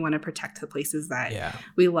 right? We want to protect the places that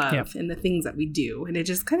we love and the things that we do. And it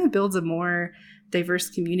just kind of builds a more diverse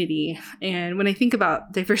community. And when I think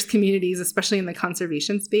about diverse communities, especially in the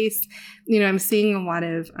conservation space, I'm seeing a lot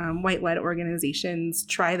of white-led organizations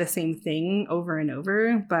try the same thing over and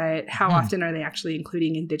over, but how often are they actually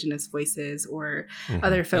including Indigenous voices or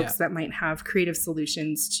other folks that might have creative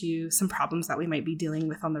solutions to some problems that we might be dealing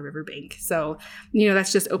with on the riverbank? So,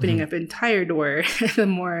 that's just opening up an entire door the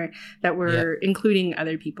more that we're including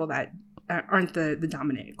other people that aren't the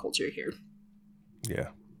dominant culture here. Yeah.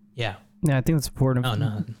 Yeah. Yeah, I think that's important. Oh,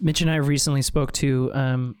 no. Mitch and I recently spoke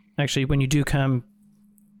to, actually, when you do come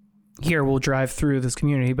here, we'll drive through this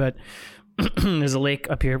community, but there's a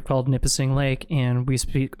lake up here called Nipissing Lake, and we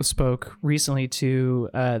spoke recently to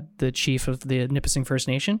the chief of the Nipissing First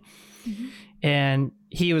Nation, and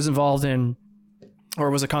he was involved in,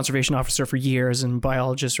 or was a conservation officer for years, and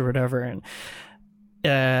biologist or whatever,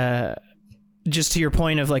 and just to your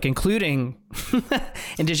point of like including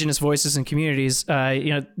Indigenous voices and communities,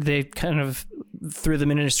 they kind of, through the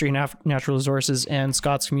Ministry of Natural Resources and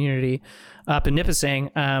Scots community up in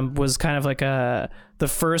Nipissing, was kind of like the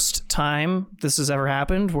first time this has ever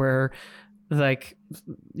happened where like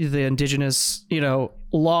the Indigenous,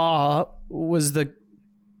 law was the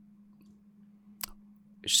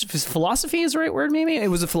philosophy is the right word, maybe. It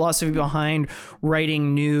was a philosophy behind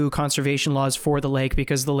writing new conservation laws for the lake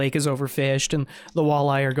because the lake is overfished and the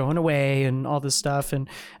walleye are going away and all this stuff. And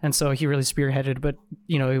so he really spearheaded. But,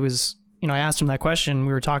 it was, I asked him that question.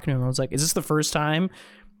 We were talking to him. I was like, is this the first time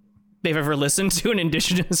they've ever listened to an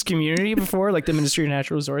Indigenous community before, like the Ministry of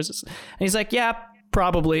Natural Resources? And he's like, yeah,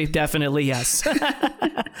 probably, definitely, yes.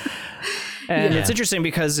 And it's interesting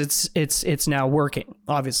because it's now working,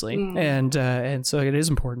 obviously, and so it is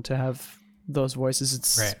important to have those voices.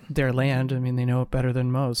 It's their land. I mean, they know it better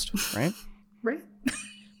than most, right? Right.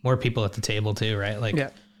 More people at the table too, right? Like,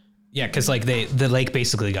 yeah, because like the lake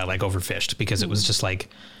basically got like overfished because it was just like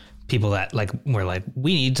people that like were like,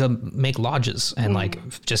 we need to make lodges and like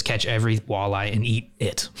just catch every walleye and eat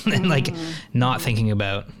it and like not thinking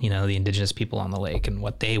about, the Indigenous people on the lake and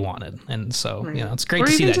what they wanted. And so, it's great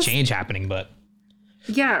to see that change happening, but.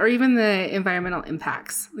 Yeah. Or even the environmental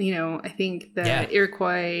impacts, I think the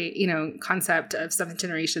Iroquois, concept of seventh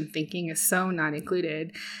generation thinking is so not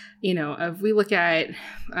included, if we look at,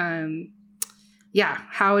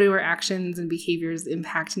 how do our actions and behaviors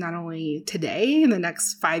impact not only today in the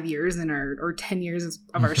next 5 years and or 10 years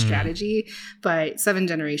of our strategy, but 7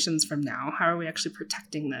 generations from now? How are we actually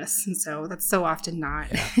protecting this? And so that's so often not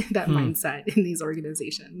that mindset in these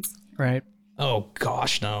organizations. Right. Oh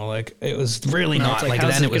gosh, no! Like it was really not like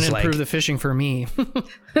how's then. It was gonna like improve the fishing for me.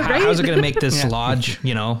 How's it going to make this lodge,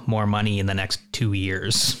 more money in the next 2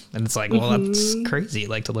 years? And it's like, well, that's crazy.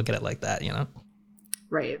 Like to look at it like that,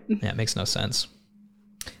 Right. Yeah, it makes no sense.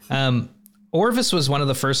 Orvis was one of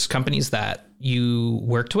the first companies that you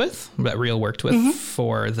worked with, that Reel worked with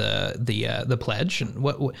for the pledge.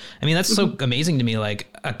 And that's so amazing to me.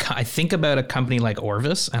 Like I think about a company like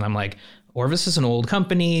Orvis, and I'm like, Orvis is an old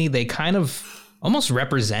company. They kind of almost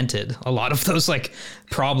represented a lot of those like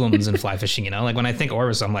problems in fly fishing, like when I think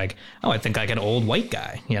Orvis, I'm like, oh, I think like an old white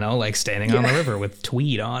guy, like standing on the river with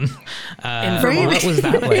tweed on. What was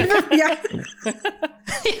that like?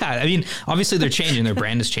 Yeah. I mean, obviously they're changing, their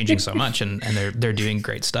brand is changing so much and they're doing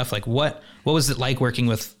great stuff. Like what was it like working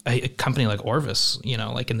with a company like Orvis,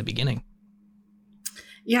 like in the beginning?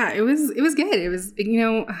 Yeah, it was good. It was,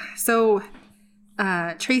 so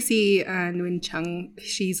Tracy Nguyen Chung,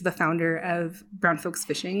 she's the founder of Brown Folks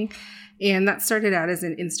Fishing. And that started out as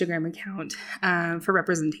an Instagram account for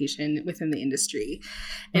representation within the industry.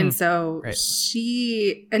 And so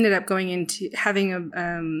she ended up going into having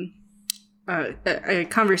a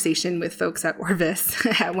conversation with folks at Orvis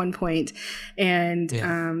at one point. And,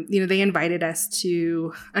 they invited us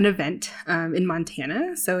to an event in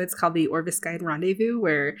Montana. So it's called the Orvis Guide Rendezvous,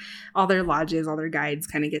 where all their lodges, all their guides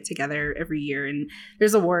kind of get together every year. And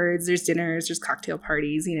there's awards, there's dinners, there's cocktail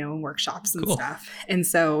parties, workshops and stuff. And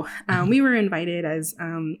so we were invited as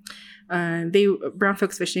Brown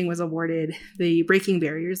Folks Fishing was awarded the Breaking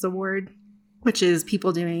Barriers Award, which is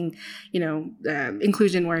people doing,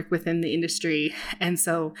 inclusion work within the industry. And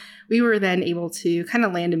so we were then able to kind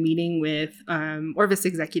of land a meeting with Orvis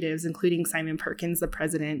executives, including Simon Perkins, the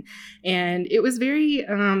president. And it was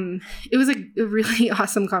it was a really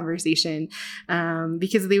awesome conversation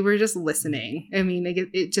because they were just listening. I mean,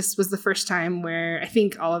 it just was the first time where I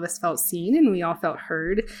think all of us felt seen and we all felt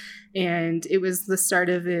heard. And it was the start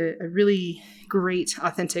of a really great,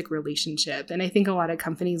 authentic relationship. And I think a lot of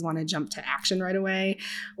companies want to jump to action right away,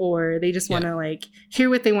 or they just want to hear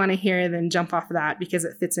what they want to hear, then jump off of that because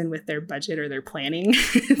it fits in with their budget or their planning.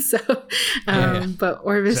 But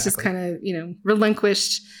Orvis just kind of,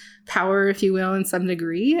 relinquished power, if you will, in some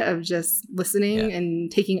degree of just listening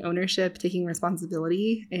and taking ownership, taking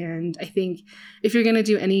responsibility. And I think if you're going to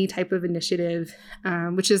do any type of initiative,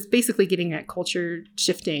 which is basically getting at culture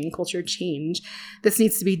shifting, culture change, this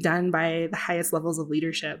needs to be done by the highest levels of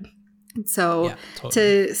leadership. So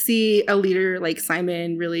to see a leader like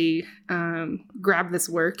Simon really grab this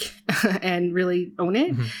work and really own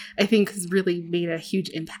it, I think has really made a huge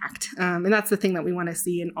impact. And that's the thing that we want to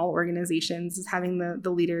see in all organizations, is having the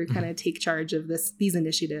leader kind of take charge of these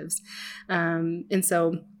initiatives.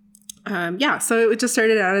 So it just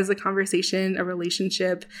started out as a conversation, a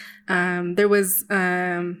relationship. There was,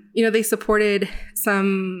 they supported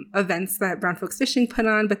some events that Brown Folks Fishing put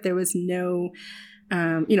on, but there was no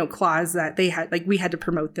clause that they had, we had to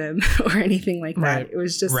promote them or anything like that. Right. It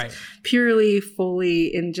was just purely,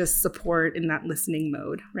 fully in just support in that listening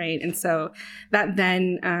mode. Right. And so that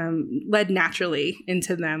then led naturally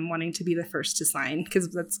into them wanting to be the first to sign, because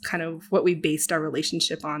that's kind of what we based our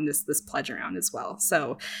relationship on, this pledge around as well.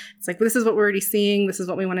 So it's this is what we're already seeing. This is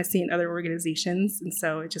what we want to see in other organizations. And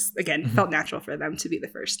so it just, again, felt natural for them to be the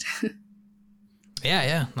first.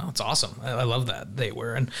 Yeah. No, it's awesome. I love that they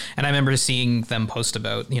were. And I remember seeing them post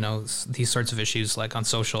about, these sorts of issues on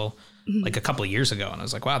social, a couple of years ago. And I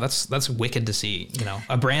was like, wow, that's wicked to see,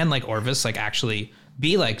 a brand like Orvis, actually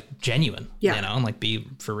be genuine, and be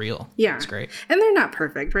for real. Yeah. It's great. And they're not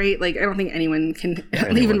perfect, right? I don't think anyone can,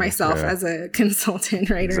 even myself as a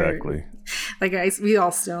consultant, right? Exactly. We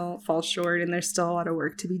all still fall short, and there's still a lot of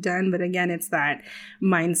work to be done. But again, it's that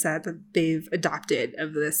mindset that they've adopted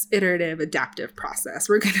of this iterative, adaptive process.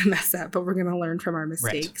 We're going to mess up, but we're going to learn from our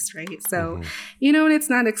mistakes, right? So, and it's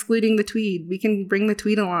not excluding the tweed. We can bring the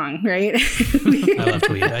tweed along, right? I love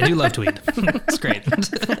tweed. I do love tweed. It's great.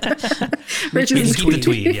 We can keep the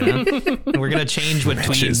tweed, We're going to change what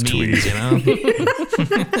tweed means,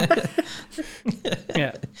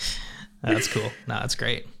 Yeah. That's cool. No, that's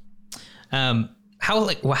great.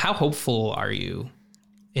 How hopeful are you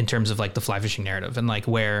in terms of the fly fishing narrative and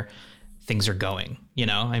where things are going?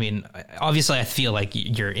 I mean, obviously I feel like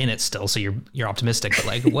you're in it still, so you're optimistic,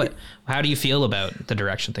 but how do you feel about the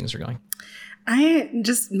direction things are going?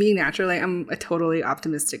 Me naturally, I'm a totally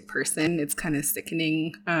optimistic person. It's kind of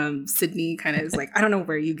sickening. Sydney kind of is I don't know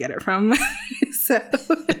where you get it from. So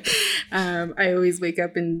I always wake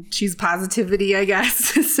up and choose positivity, I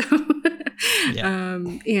guess. So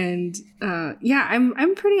I'm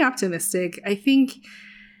pretty optimistic. I think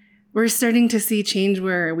we're starting to see change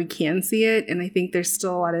where we can see it. And I think there's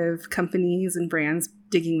still a lot of companies and brands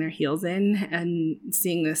digging their heels in and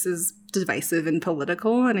seeing this as divisive and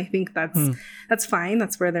political. And I think that's fine.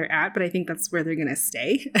 That's where they're at. But I think that's where they're going to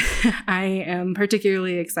stay. I am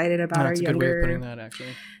particularly excited about our younger... That's a good way of putting that, actually.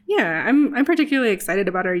 Yeah, I'm particularly excited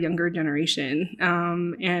about our younger generation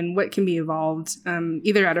and what can be evolved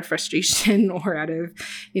either out of frustration or out of,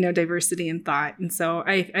 diversity and thought. And so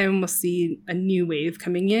I almost see a new wave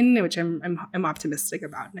coming in, which I'm optimistic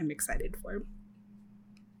about and I'm excited for.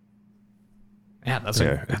 Yeah, that's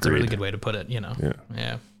a really good way to put it, Yeah.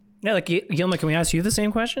 Yeah, Yilma, can we ask you the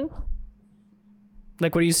same question?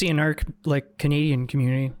 What do you see in our Canadian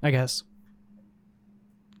community, I guess?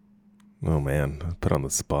 Oh man, put on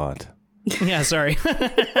the spot. Yeah, sorry.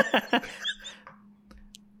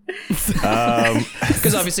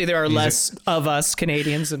 Because obviously there are less of us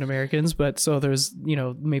Canadians than Americans, but so there's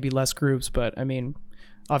maybe less groups. But I mean,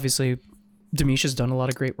 obviously, Demisha's done a lot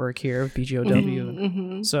of great work here with BGOW.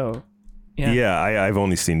 Mm-hmm. So, I've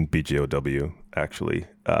only seen BGOW actually.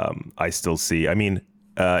 I still see. I mean,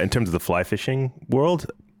 in terms of the fly fishing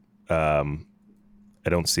world, I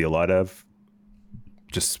don't see a lot of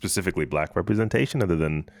just specifically black representation, other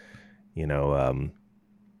than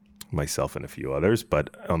myself and a few others.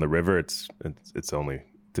 But on the river, it's only,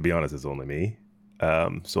 to be honest, it's only me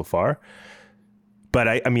so far. But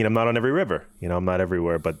I mean, I'm not on every river. I'm not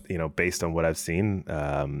everywhere. But based on what I've seen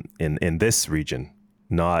in this region,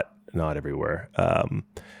 not everywhere.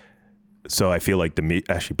 So I feel like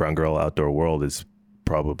actually Brown Girl Outdoor World is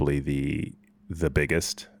probably the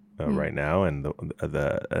biggest right now, and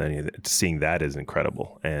the seeing that is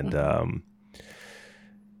incredible. And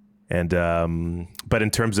but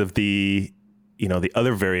in terms of the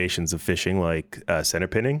other variations of fishing, like center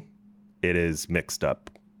pinning, it is mixed up.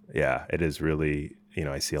 Yeah, it is really.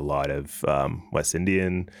 I see a lot of West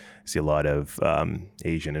Indian, I see a lot of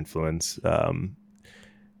Asian influence,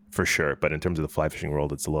 for sure. But in terms of the fly fishing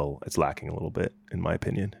world, it's lacking a little bit, in my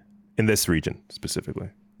opinion, in this region specifically.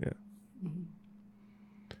 Yeah.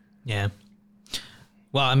 Yeah.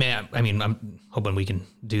 Well, I mean, I'm hoping we can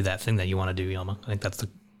do that thing that you want to do, Yelma. I think that's the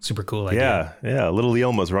super cool idea. Yeah. Little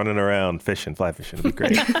Yelma's running around fishing, fly fishing. It'd be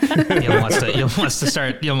great. Yelma wants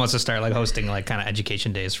to start like hosting like kind of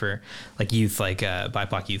education days for like youth, like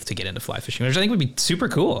BIPOC youth, to get into fly fishing, which I think would be super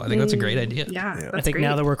cool. I think that's a great idea. Yeah. That's I think great.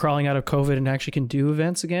 now that we're crawling out of COVID and actually can do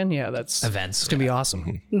events again, that's events. It's gonna be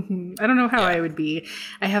awesome. I don't know how I would be.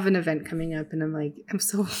 I have an event coming up, and I'm like,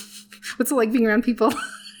 what's it like being around people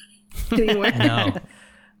anymore?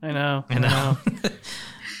 I know.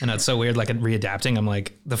 And it's so weird, like readapting. I'm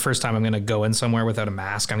like, the first time I'm going to go in somewhere without a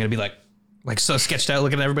mask, I'm going to be like so sketched out,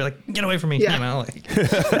 looking at everybody like, get away from me. Yeah.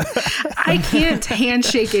 I can't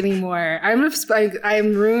handshake anymore. I'm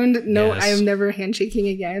ruined. No, yes. I am never handshaking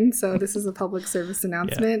again. So this is a public service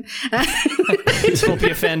announcement. Don't be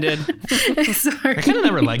offended. Sorry. I kind of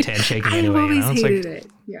never liked handshaking anyway. I've always hated it.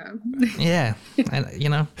 Yeah. Yeah.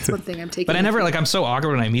 It's one thing I'm taking. But I never I'm so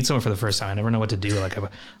awkward when I meet someone for the first time. I never know what to do. Like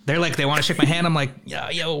they want to shake my hand. I'm like,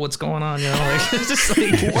 yo, what's going on? Like it's just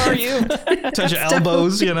like, who are you? Touching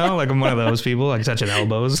elbows, like I'm one of those people, like touching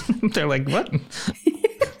elbows. They're like, what?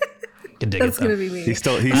 That's gonna be me. He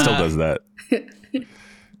still does that.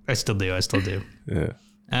 I still do.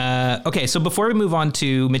 Yeah. Okay, so before we move on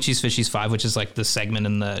to Mitchie's Fishies 5, which is like the segment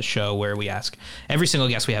in the show where we ask every single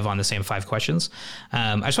guest we have on the same 5 questions,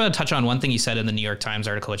 I just want to touch on one thing you said in the New York Times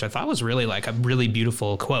article, which I thought was really like a really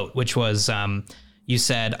beautiful quote, which was you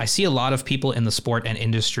said, "I see a lot of people in the sport and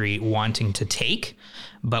industry wanting to take,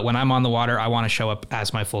 but when I'm on the water, I want to show up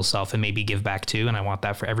as my full self and maybe give back too, and I want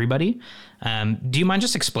that for everybody." Do you mind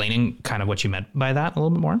just explaining kind of what you meant by that a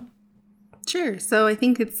little bit more? Sure. So I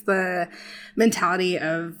think it's the mentality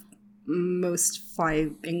of most fly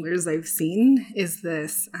anglers I've seen is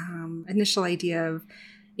this initial idea of,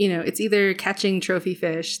 it's either catching trophy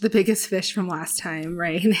fish, the biggest fish from last time,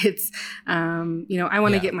 right? And it's, I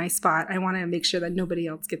want to get my spot. I want to make sure that nobody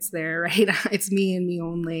else gets there, right? It's me and me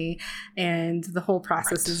only. And the whole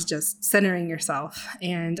process is just centering yourself.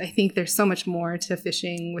 And I think there's so much more to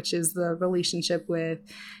fishing, which is the relationship with,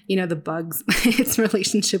 the bugs, it's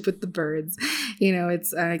relationship with the birds,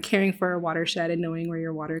 it's caring for a watershed and knowing where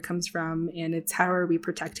your water comes from. And it's how are we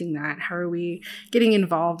protecting that? How are we getting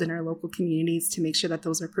involved in our local communities to make sure that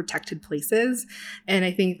those are protected places? And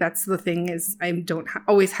I think that's the thing is I don't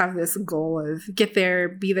always have this goal of get there,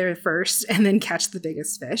 be there first, and then catch the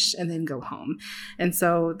biggest fish and then go home. And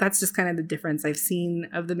so that's just kind of the difference I've seen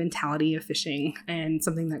of the mentality of fishing, and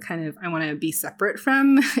something that kind of I want to be separate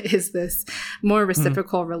from is this more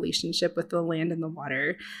reciprocal relationship with the land and the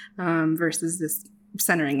water versus this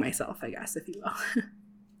centering myself, I guess, if you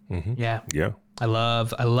will. Mm-hmm. Yeah. I love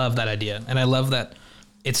that idea. And I love that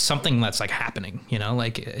it's something that's like happening,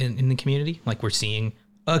 like in the community, like we're seeing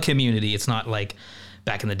a community. It's not like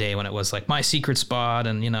back in the day when it was like my secret spot.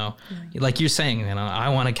 And, like you're saying, I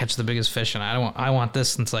want to catch the biggest fish and I want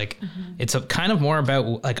this. And it's like, it's a kind of more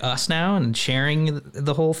about like us now and sharing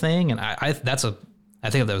the whole thing. And I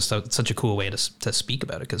think that was such a cool way to speak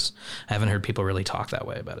about it, because I haven't heard people really talk that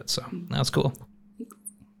way about it. So that's cool.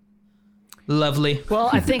 Lovely. Well,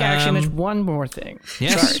 I think I actually mentioned one more thing.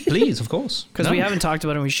 Yes, please, of course. Because we haven't talked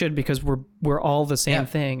about it, and we should, because we're all the same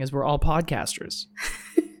thing, as we're all podcasters.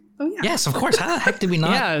 Oh, yeah. Yes, of course. How the heck did we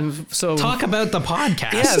not so talk about the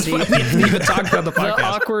podcast? Yeah, we didn't even talk about the podcast. The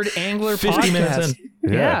Awkward Angler 50 podcast. minutes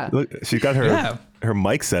in. Yeah. Look, she's got her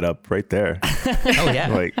mic set up right there. Oh, yeah.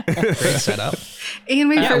 Great setup. And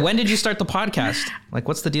when did you start the podcast? Like,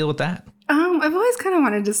 what's the deal with that? I've always kind of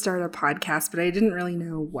wanted to start a podcast, but I didn't really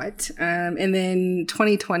know what. And then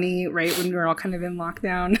 2020, right when we were all kind of in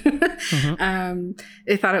lockdown,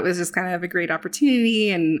 I thought it was just kind of a great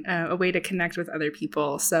opportunity and a way to connect with other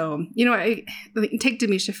people. So, I take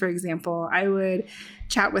Demisha, for example. I would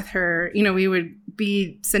chat with her. We would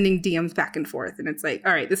be sending DMs back and forth, and it's like,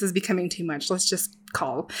 all right, this is becoming too much. Let's just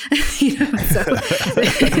call. So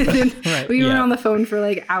we were on the phone for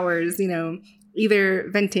like hours, either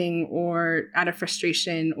venting or out of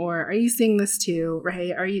frustration, or are you seeing this too,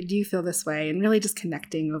 right? Do you feel this way? And really just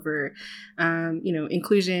connecting over,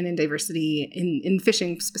 inclusion and diversity in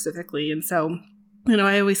fishing specifically. And so,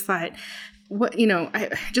 I always thought, I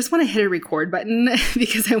just want to hit a record button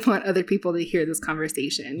because I want other people to hear this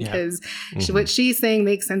conversation, because what she's saying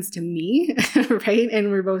makes sense to me, right?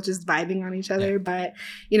 And we're both just vibing on each other. But,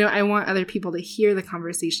 I want other people to hear the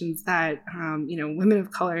conversations that, women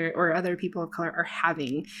of color or other people of color are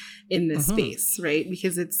having in this space, right?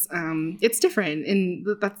 Because it's different, and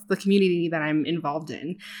that's the community that I'm involved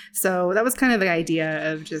in. So that was kind of the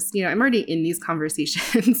idea of just, I'm already in these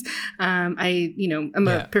conversations. I'm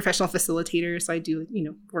a professional facilitator. So I do,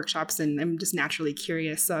 workshops, and I'm just naturally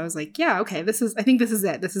curious. So I was like, yeah, okay, I think this is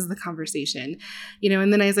it. This is the conversation,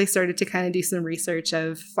 and then as I started to kind of do some research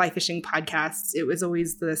of fly fishing podcasts, it was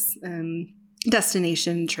always this,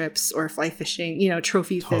 destination trips or fly fishing,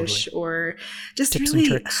 trophy fish, or just tips really,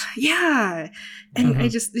 and tricks. Yeah. And it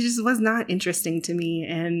just was not interesting to me,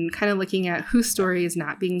 and kind of looking at whose story is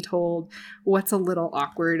not being told, what's a little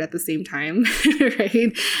awkward at the same time,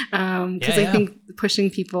 right? Because I think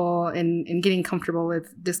pushing people and getting comfortable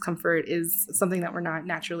with discomfort is something that we're not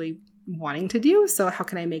naturally wanting to do. So how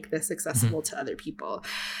can I make this accessible to other people?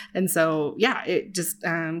 And so, it just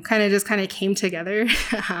kind of came together,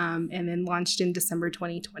 and then launched in December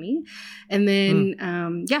 2020. And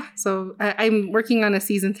then, so I'm working on a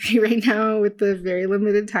season 3 right now with the very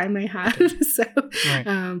limited time I have. So,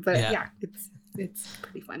 it's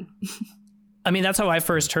pretty fun. I mean, that's how I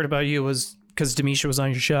first heard about you, was because Demisha was on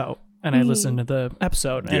your show, and I listened to the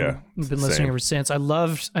episode, and I've been listening ever since.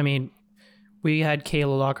 We had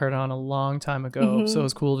Kayla Lockhart on a long time ago, so it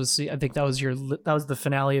was cool to see. I think that was the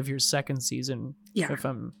finale of your second season, if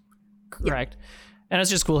I'm correct. And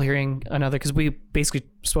it's just cool hearing another, because we basically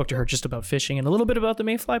spoke to her just about fishing and a little bit about the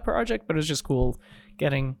Mayfly project, but it was just cool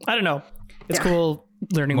getting, I don't know, it's cool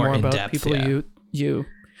learning more about depth, people you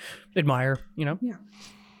admire, Yeah.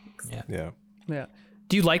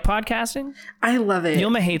 Do you like podcasting? I love it.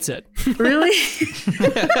 Yilma hates it. Really?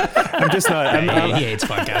 I'm just not. He hates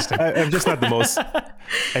podcasting. I'm just not the most.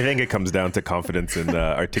 I think it comes down to confidence and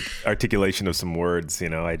articulation of some words.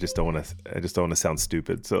 I just don't want to sound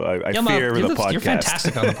stupid. So I fear the podcast. You're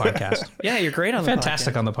fantastic on the podcast. Yeah, you're great on the podcast.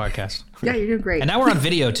 Fantastic on the podcast. Yeah, you're doing great. And now we're on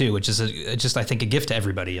video too, which is just I think a gift to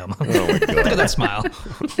everybody. Yilma. Oh my God. Look at that smile.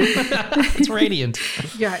 It's radiant.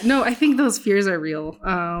 Yeah, no, I think those fears are real.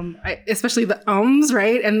 Especially the ums,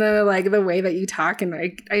 right? And the way that you talk. And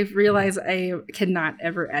I realize I cannot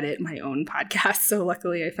ever edit my own podcast. So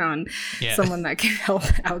luckily I found someone that can help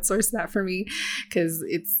outsource that for me, because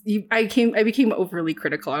I became overly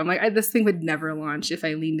critical. I'm like, this thing would never launch if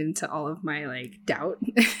I leaned into all of my doubt.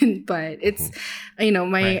 But it's,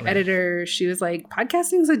 my editor, she was like,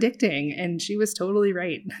 podcasting's addicting. And she was totally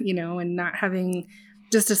right, and not having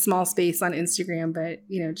just a small space on Instagram, but,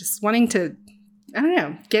 just wanting to, I don't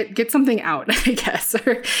know, get something out, I guess,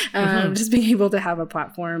 or just being able to have a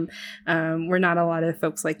platform where not a lot of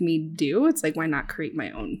folks like me do. It's like, why not create my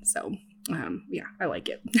own? So, I like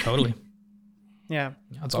it. Totally. Yeah.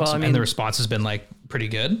 That's awesome. And the response has been pretty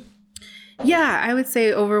good. Yeah, I would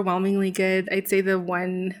say overwhelmingly good. I'd say the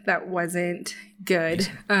one that wasn't good,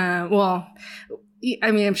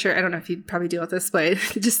 I'm sure, I don't know if you'd probably deal with this, but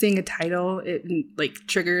just seeing a title, it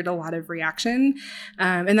triggered a lot of reaction.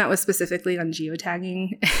 And that was specifically on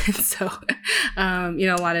geotagging. And so, a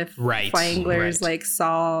lot of fly anglers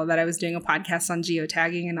saw that I was doing a podcast on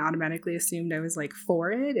geotagging and automatically assumed I was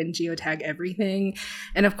for it and geotag everything.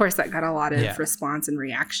 And of course that got a lot of response and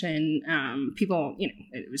reaction. People,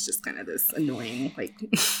 it was just kind of this annoying,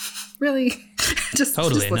 really just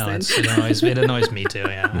totally. Just No, it annoys me too.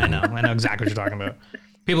 Yeah, I know exactly what you're talking about.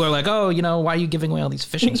 People are like, oh, why are you giving away all these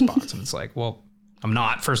fishing spots? And it's like, well, I'm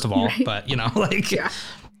not, first of all, but yeah,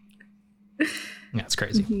 it's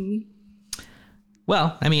crazy.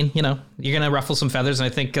 Well, you're gonna ruffle some feathers, and I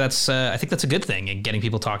think that's a good thing, and getting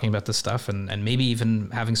people talking about this stuff, and maybe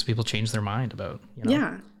even having some people change their mind about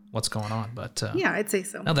what's going on. But I'd say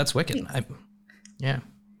so. No, that's wicked.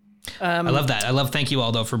 I love that. I love. Thank you,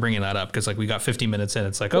 Aldo, for bringing that up, because like we got 50 minutes in.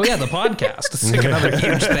 It's like, oh yeah, the podcast. It's like another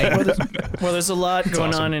huge thing. Well, there's a lot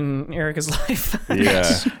going on in Erica's life.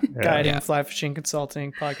 Guiding, fly fishing,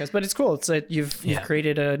 consulting, podcast. But it's cool. It's like you've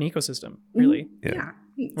created an ecosystem, really. Yeah.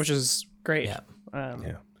 Which is great. Yeah.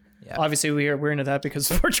 Obviously, we're into that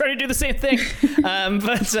because we're trying to do the same thing,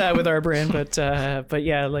 but with our brand. But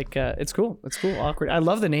yeah, like it's cool. It's cool. Awkward. I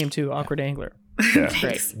love the name too. Awkward Angler. Yeah.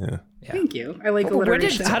 Great. Yeah. Thank you. I like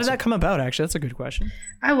alliteration. How did that come about? Actually, that's a good question.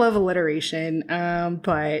 I love alliteration.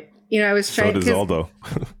 But I was trying. So does Aldo.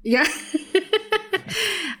 Yeah.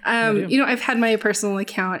 I've had my personal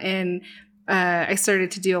account, and I started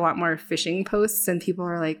to do a lot more fishing posts, and people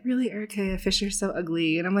are like, "Really, Erica, fish are so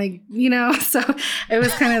ugly," and I'm like, so it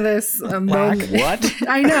was kind of this moment. What?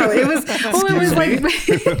 I know it was. Well, it was like.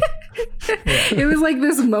 It was like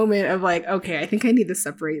this moment of like, okay, I think I need to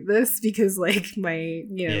separate this, because like my,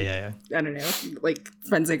 I don't know, like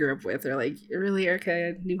friends I grew up with are like, really,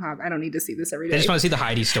 Erica, new hobby? I don't need to see this every day. They just want to see the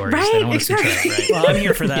Heidi stories. Right? They don't want Exactly. to see Trout, right? Well, I'm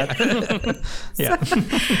here for that.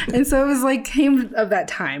 And so it was like came of that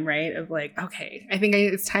time, right? Of like, okay, I think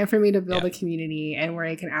it's time for me to build a community and where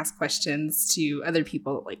I can ask questions to other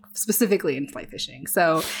people, like specifically in fly fishing.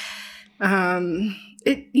 So,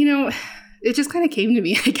 it just kind of came to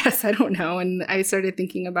me, I guess. I don't know. And I started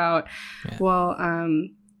thinking about,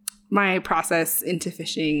 my process into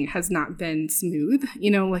fishing has not been smooth.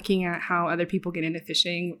 Looking at how other people get into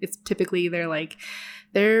fishing, it's typically their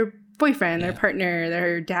boyfriend, their partner,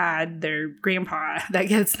 their dad, their grandpa that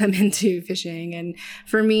gets them into fishing. And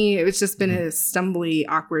for me, it's just been a stumbly,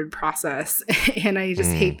 awkward process. And I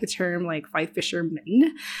just hate the term like fly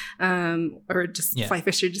fishermen, or just fly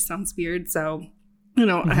fisher just sounds weird. So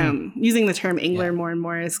using the term angler more and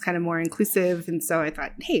more is kind of more inclusive. And so I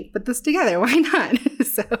thought, hey, put this together. Why not?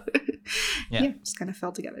 So just kind of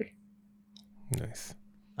fell together. Nice.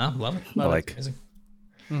 Oh, love it. I like it.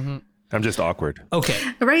 Mm-hmm. I'm just awkward. Okay.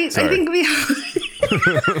 Right. Sorry. I think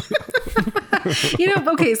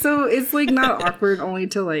okay. So it's like not awkward only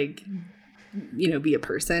to like, be a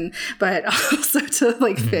person, but also to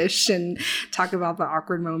like fish and talk about the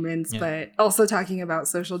awkward moments, but also talking about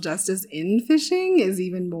social justice in fishing is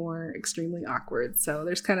even more extremely awkward. So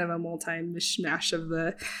there's kind of a mishmash of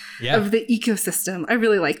the ecosystem. I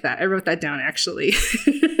really like that. I wrote that down actually.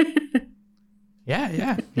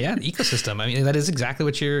 Yeah. The ecosystem. I mean, that is exactly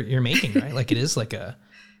what you're making, right? Like it is like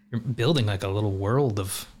you're building like a little world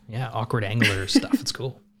of awkward angler stuff. It's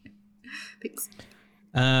cool. Thanks.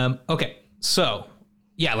 Okay. So,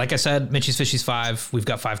 like I said, Mitchie's Fishies 5, we've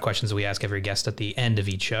got 5 questions that we ask every guest at the end of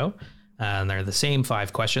each show. And they're the same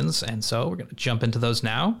 5 questions. And so we're going to jump into those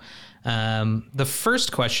now. The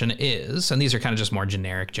first question is, and these are kind of just more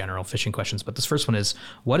generic, general fishing questions, but this first one is,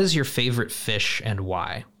 what is your favorite fish and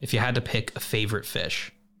why? If you had to pick a favorite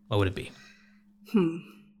fish, what would it be?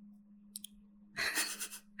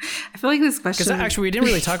 I feel like this question... Because actually, we didn't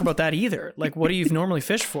really talk about that either. Like, what do you normally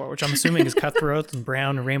fish for? Which I'm assuming is cutthroat and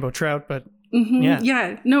brown and rainbow trout, but here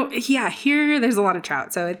there's a lot of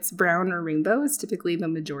trout. So it's brown or rainbow is typically the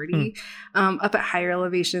majority. Up at higher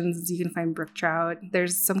elevations, you can find brook trout.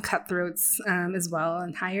 There's some cutthroats as well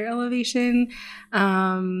on higher elevation.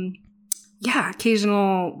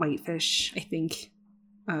 Occasional whitefish, I think.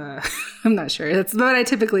 I'm not sure. That's what I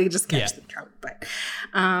typically just catch the trout. But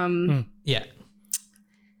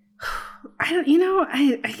I don't,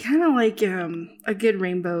 I kind of like a good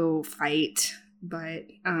rainbow fight, but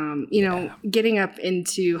getting up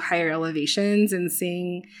into higher elevations and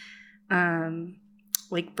seeing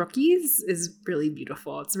like brookies is really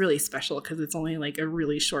beautiful. It's really special because it's only like a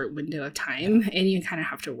really short window of time, and you kind of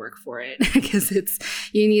have to work for it because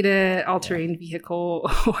you need a all-terrain vehicle,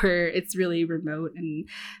 or it's really remote and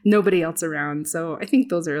nobody else around. So I think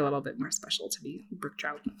those are a little bit more special to me, brook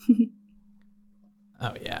trout.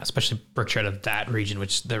 Oh yeah, especially brook trout of that region,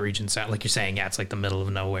 which the region sound like you're saying, it's like the middle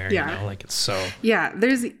of nowhere. Like it's so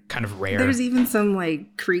there's kind of rare. There's even some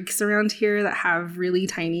like creeks around here that have really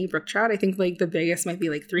tiny brook trout. I think like the biggest might be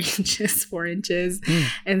like 3 inches, 4 inches.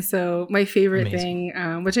 And so my favorite thing,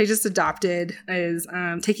 which I just adopted, is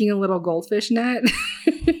taking a little goldfish net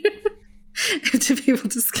to be able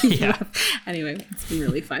to scoop it up. Anyway, it's been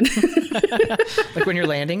really fun. Like when you're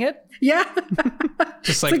landing it? Yeah.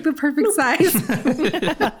 Just it's like the perfect size.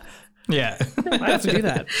 I have to do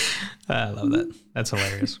that. I love that. That's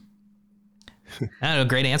hilarious. I don't know,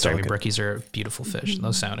 great answer. I mean, brookies are a beautiful fish.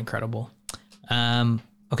 Those sound incredible.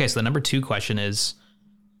 Okay, so the number 2 question is,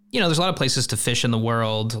 there's a lot of places to fish in the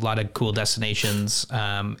world, a lot of cool destinations.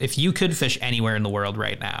 If you could fish anywhere in the world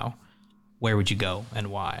right now, where would you go and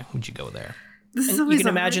why would you go there? this is You always can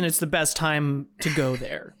hard. imagine it's the best time to go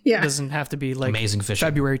there. Yeah. It doesn't have to be like Amazing fishing.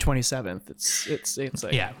 February 27th. It's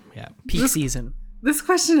like Yeah. peak season. This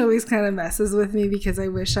question always kind of messes with me because I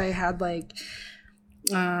wish I had like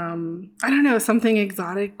I don't know, something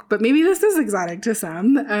exotic, but maybe this is exotic to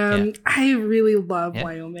some. I really love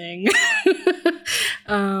Wyoming.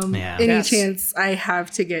 Any Yes. chance I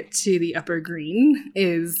have to get to the Upper Green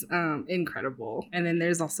is incredible. And then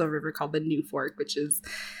there's also a river called the New Fork, which is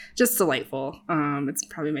just delightful. It's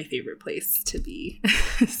probably my favorite place to be.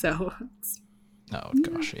 So Oh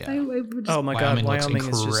gosh, yeah. I would just, Oh my God, Wyoming looks Wyoming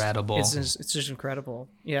is incredible. it's just incredible.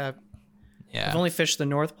 Yeah, Yeah. I've only fished the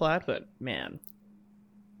North Platte, but man,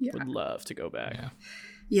 yeah. would love to go back.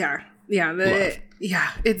 Yeah.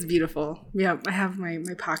 It's beautiful. Yeah, I have my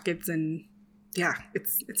pockets, and yeah,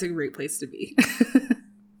 it's a great place to be.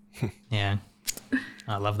 Yeah.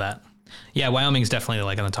 I love that. Yeah, Wyoming's definitely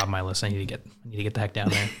like on the top of my list. I need to get the heck down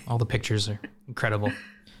there. All the pictures are incredible.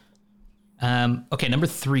 Okay, number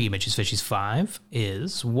 3, Mitch's Fishies 5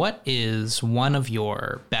 is, what is one of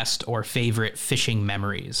your best or favorite fishing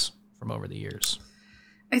memories from over the years?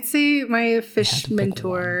 I'd say my to fish pick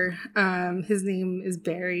mentor, his name is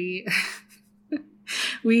Barry.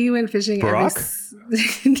 We went fishing Barack?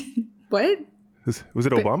 What? Was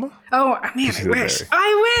it Obama? Oh man, I said wish. Barry.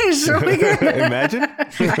 I wish. Oh my god.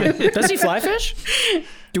 Imagine. Does he fly fish?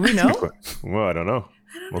 Do we know? Well, I don't know.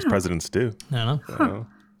 Most presidents do. I don't know.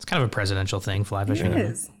 It's kind of a presidential thing, fly fishing. It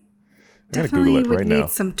is. I'm gonna Definitely Google it would right need now.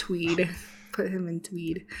 some tweed. Put him in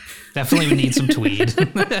tweed. Definitely would need some tweed.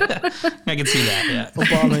 I can see that, yeah.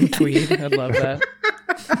 Obama and tweed. I'd love that.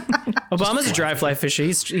 Obama's a dry fly fisher.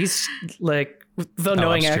 He's like, without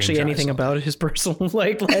knowing upstream actually dry anything fly. about his personal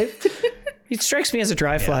life, he strikes me as a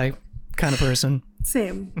dry fly kind of person.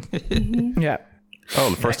 Same. Yeah. Oh,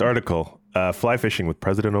 the first article: fly fishing with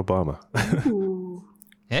President Obama. Ooh,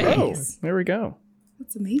 Hey, Oh, there we go.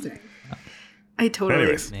 that's amazing. I totally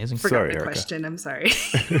Anyways, amazing. forgot sorry, the Erica. question. I'm sorry.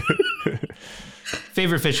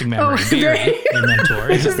 Favorite fishing memory, Oh, Barry, Barry. your mentor.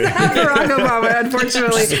 Not Barack Obama,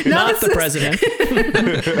 unfortunately. Not the president.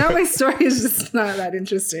 Now my story is just not that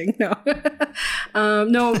interesting. No.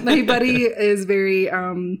 No, my buddy is very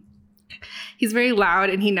he's very loud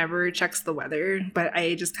and he never checks the weather, but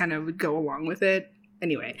I just kind of would go along with it.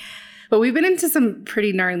 Anyway. But we've been into some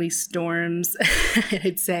pretty gnarly storms.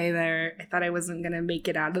 I'd say there. I thought I wasn't gonna make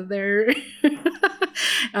it out of there.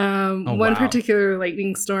 One wow. particular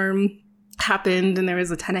lightning storm happened, and there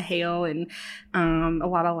was a ton of hail and a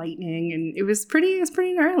lot of lightning, and it was pretty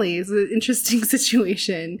gnarly. It's an interesting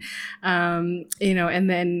situation, and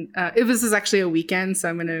then this is actually a weekend, so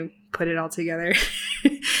I'm gonna put it all together.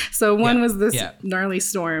 So one was this gnarly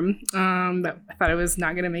storm that I thought I was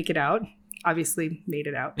not gonna make it out. Obviously made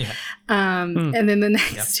it out. Yeah. And then the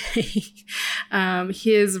next day,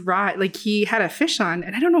 his rod, like he had a fish on,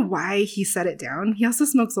 and I don't know why he set it down. He also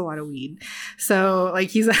smokes a lot of weed. So like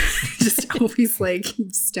he's just always like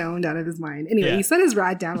stoned out of his mind. Anyway, he set his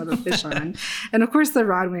rod down with a fish on. And of course the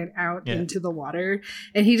rod went out into the water,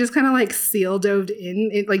 and he just kind of like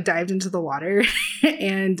dived into the water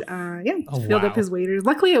and filled up his waders.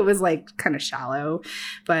 Luckily it was like kind of shallow,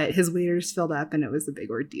 but his waders filled up, and it was a big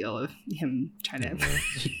ordeal of him trying to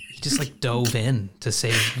He just like dove in to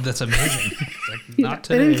save. That's amazing. It's like, not and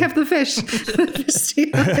today. then kept the fish.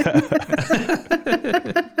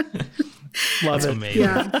 Love That's it. amazing.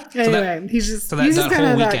 Yeah. Anyway, he's just So that he's just kind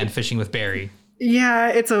whole of weekend fishing with Barry. Yeah,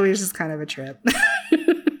 it's always just kind of a trip.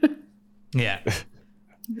 Yeah.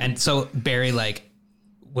 And so Barry like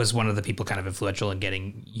was one of the people kind of influential in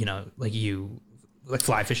getting, like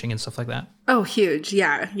fly fishing and stuff like that. Oh, huge.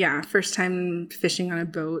 Yeah. First time fishing on a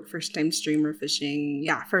boat, first time streamer fishing.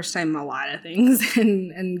 Yeah, first time a lot of things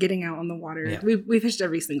and getting out on the water. Yeah. We fished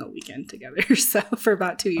every single weekend together. So for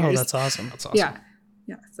about 2 years. Oh, that's awesome. That's awesome. Yeah.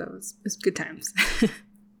 Yeah. So it was good times.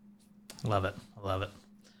 Love it. I love it.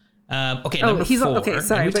 Okay, Oh, number he's 4. okay. and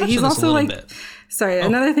Sorry, we but touched he's on this a also little like, bit. sorry.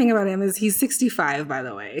 Another thing about him is he's 65, by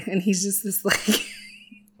the way, and he's just this like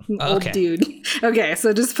old Okay. dude. Okay,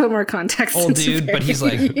 so just put more context. Old into dude, but he's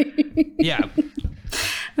like, Barry. yeah.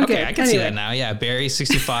 Okay, I can see anyway. that now. Yeah, Barry,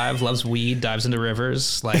 65, loves weed, dives into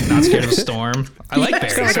rivers, like not scared of a storm. I like Barry.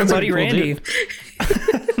 Sounds like Sounds our buddy a cool Randy. dude.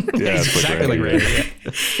 Yeah, He's it's like exactly like Randy.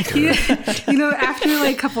 Randy. Yeah. After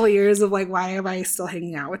like a couple of years of like, why am I still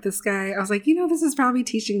hanging out with this guy? I was like, this is probably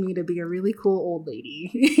teaching me to be a really cool old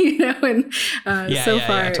lady, and so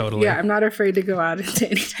far, totally. I'm not afraid to go out into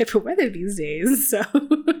any type of weather these days. So,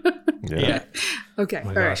 Yeah. okay, Oh my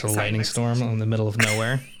all gosh, right, a sorry, lightning next. storm in the middle of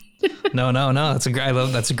nowhere. No. That's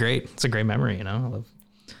a great memory.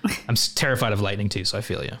 I'm terrified of lightning too, so I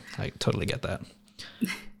feel you. I totally get that.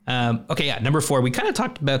 Okay, yeah, number 4. We kind of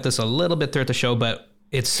talked about this a little bit throughout the show, but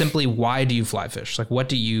it's simply, why do you fly fish? Like, what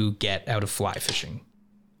do you get out of fly fishing?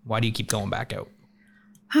 Why do you keep going back out?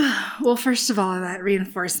 Well, first of all, that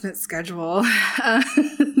reinforcement schedule.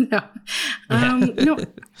 No,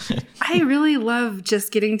 I really love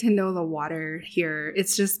just getting to know the water here.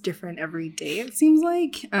 It's just different every day, it seems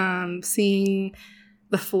like. Seeing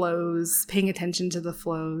the flows, paying attention to the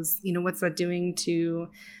flows, what's that doing to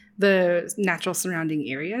the natural surrounding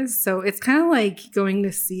areas. So it's kind of like going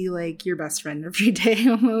to see like your best friend every day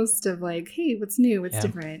almost, of like, hey, what's new? What's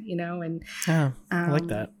different, and I like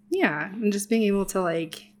that. Yeah. And just being able to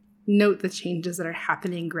like note the changes that are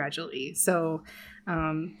happening gradually. So,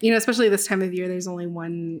 especially this time of year, there's only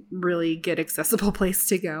one really good accessible place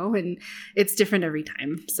to go, and it's different every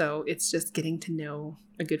time. So it's just getting to know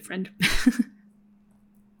a good friend.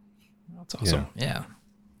 That's awesome. Yeah.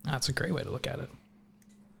 That's a great way to look at it.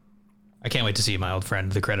 I can't wait to see my old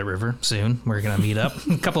friend, the Credit River, soon. We're going to meet up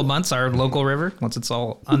in a couple of months, our local river, once it's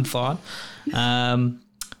all unthawed.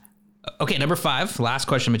 Okay, number 5, last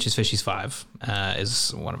question, Mitch's Fishies 5,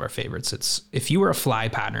 is one of our favorites. It's, if you were a fly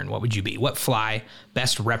pattern, what would you be? What fly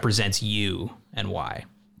best represents you and why?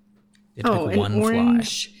 You had to pick one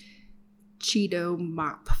orange Cheeto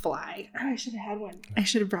mop fly. Oh, I should have had one. I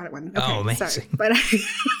should have brought one. Okay, amazing. Sorry, but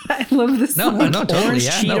I love this. No, totally. Orange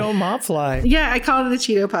Yeah, Cheeto mop fly. Yeah, I call it the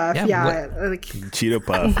Cheeto Puff. Yeah, like Cheeto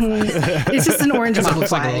Puff. It's just an orange mop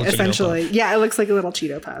looks like a fly, little essentially. Yeah, it looks like a little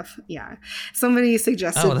Cheeto Puff. Yeah, somebody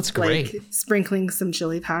suggested that's great. like sprinkling some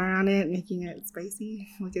chili powder on it, making it spicy,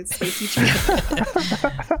 like it's spicy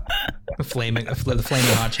Cheeto. the flaming hot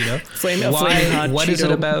Cheeto. Flaming hot what Cheeto. is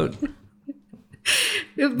it about?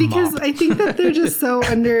 Because Mop. I think that they're just so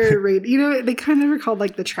underrated. They kind of are called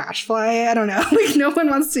like the trash fly. I don't know. Like no one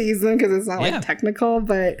wants to use them because it's not like technical.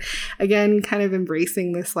 But again, kind of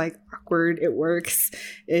embracing this like awkward, it works.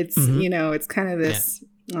 It's, it's kind of this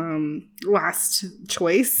last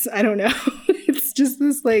choice. I don't know. It's just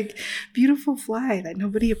this like beautiful fly that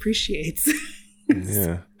nobody appreciates.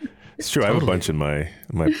 Yeah. It's true. I have a bunch in my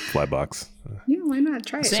fly box. Yeah, why not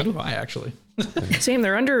try it? So do I, actually. Same.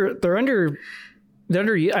 They're under,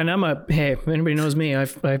 and hey, if anybody knows me, I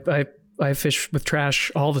fish with trash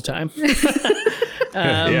all the time.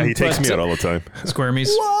 Yeah, he takes me out all the time. Squirmies.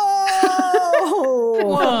 Whoa!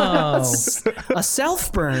 A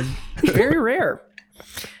self burn, very rare.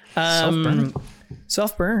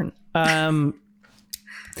 Self burn.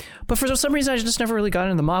 But for some reason, I just never really got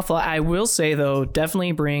into the mop fly. I will say though,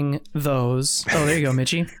 definitely bring those. Oh, there you go,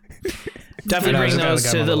 Mitchie. Definitely bring those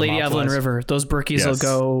to the Lady Evelyn River. Those brookies will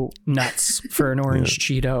go nuts for an orange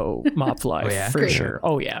Cheeto mop fly for sure.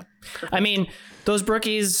 Oh yeah. I mean, those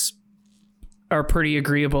brookies are pretty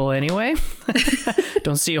agreeable anyway.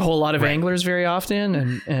 Don't see a whole lot of anglers very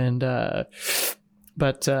often,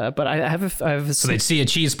 but I have a so they'd see a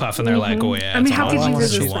cheese puff and they're like, oh yeah. I mean, how could you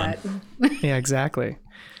resist resist that? Yeah, exactly.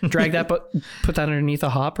 Drag that, but put that underneath a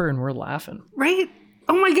hopper, and we're laughing. Right?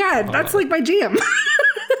 Oh my God, that's like my jam.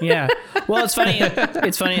 Yeah. Well, it's funny.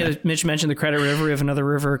 It's funny that Mitch mentioned the Credit River. We have another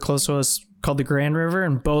river close to us called the Grand River,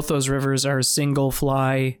 and both those rivers are single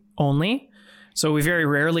fly only. So we very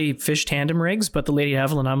rarely fish tandem rigs, but the Lady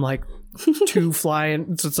Evelyn, I'm like 2 fly,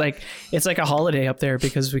 and so it's like a holiday up there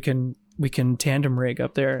because we can tandem rig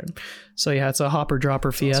up there. So yeah, it's a hopper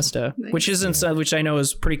dropper fiesta, Nice. which I know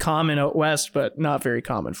is pretty common out west, but not very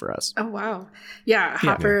common for us. Oh wow, yeah,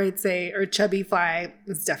 hopper I'd say, or chubby fly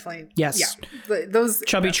is definitely Yes. Yeah, those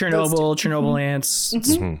Chubby Chernobyl ants,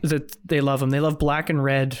 that they love them. They love black and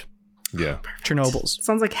red Chernobyls.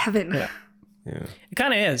 sounds like heaven. Yeah. It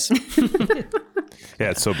kind of is.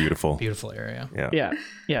 Yeah, it's so beautiful. Beautiful area.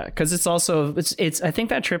 Yeah. Because it's also it's. I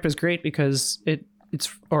think that trip is great because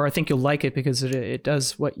I think you'll like it because it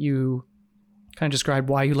does what you kind of described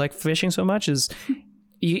why you like fishing so much is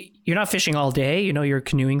you're not fishing all day. You're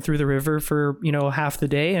canoeing through the river for half the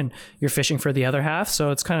day and you're fishing for the other half.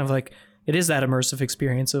 So it's kind of like it is that immersive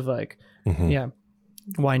experience of like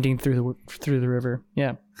winding through the river.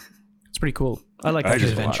 Yeah, it's pretty cool. I like that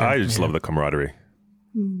adventure. I just love the camaraderie.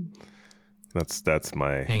 That's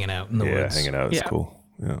my hanging out in the woods. Hanging out is cool.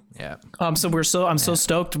 Yeah. I'm so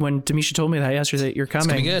stoked when Demisha told me that yesterday that you're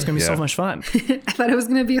coming. It's gonna be so much fun. I thought it was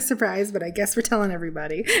going to be a surprise, but I guess we're telling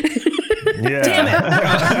everybody. Yeah. Damn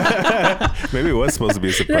it. Maybe it was supposed to be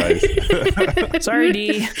a surprise. Sorry,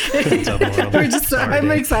 D.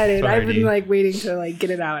 I'm excited. Sorry, I've been D. like waiting to like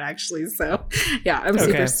get it out actually. So yeah, I'm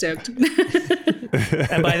super stoked.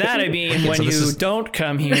 And by that I mean when you don't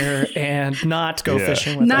come here and not go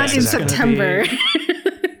fishing with Not us. in September.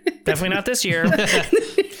 Definitely not this year.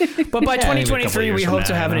 But by 2023, we hope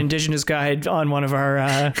to have an Indigenous guide on one of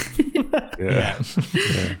our Yeah.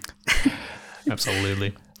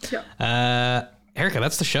 Absolutely. Yeah. Erica,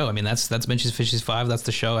 that's the show. I mean, that's Mitch's Fishies 5. That's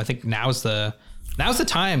the show. I think now's the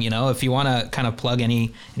time, if you want to kind of plug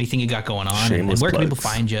anything you got going on. And where can people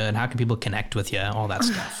find you, and how can people connect with you, all that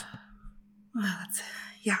stuff. Well,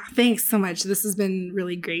 thanks so much. This has been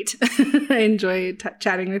really great. I enjoy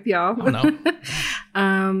chatting with y'all. Oh, no.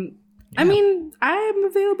 I mean, I'm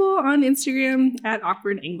available on Instagram at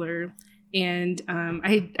Awkward Angler, and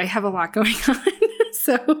I have a lot going on.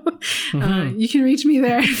 So you can reach me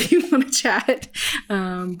there if you want to chat.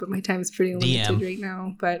 But my time is pretty limited right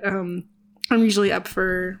now. But I'm usually up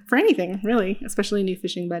for anything, really, especially new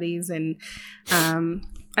fishing buddies. And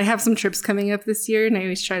I have some trips coming up this year, and I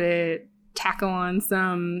always try to tackle on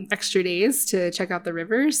some extra days to check out the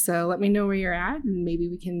rivers. So let me know where you're at, and maybe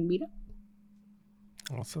we can meet up.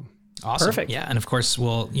 Awesome. Perfect. Yeah, and of course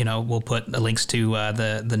we'll put links to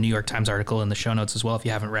the New York Times article in the show notes as well if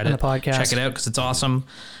you haven't read it. The podcast. Check it out because it's awesome,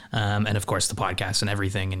 and of course the podcast and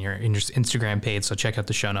everything in your Instagram page. So check out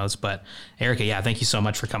the show notes. But Erica, thank you so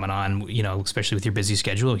much for coming on. Especially with your busy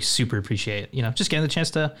schedule, we super appreciate just getting the chance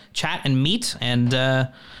to chat and meet, and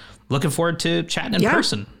looking forward to chatting in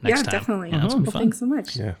person next time. Yeah, definitely. It's gonna be fun. Thanks so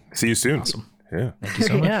much. Yeah. See you soon. Awesome. Yeah. Thank you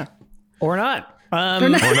so much. Yeah. Or not. Or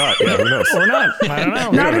not. Yeah, who knows? Or not. I don't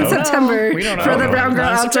know. Not in September We don't know. for the Brown Girl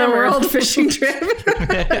Not in Outdoor September. World fishing trip.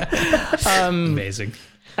 Amazing.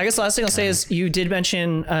 I guess the last thing I'll say is you did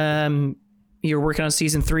mention you're working on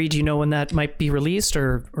season 3. Do you know when that might be released,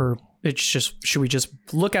 or it's just, should we just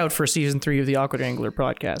look out for season 3 of the Awkward Angler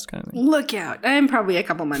podcast kind of thing? Look out. I'm probably a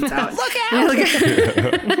couple months out. Look out!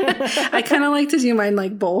 Yeah, I kind of like to do mine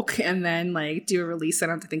like bulk and then like do a release. I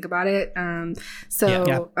don't have to think about it. Or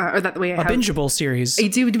that way I have A bingeable series. I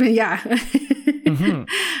do, yeah.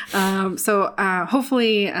 So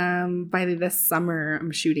hopefully by this summer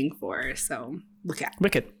I'm shooting for. So look out.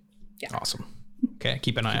 Wicked. Awesome. Okay,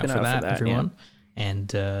 keep an eye out for that, everyone. Yeah.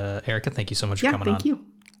 And Erica, thank you so much for coming on. Thank you.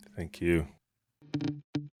 Thank you.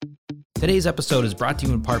 Today's episode is brought to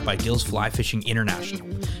you in part by Gills Fly Fishing International.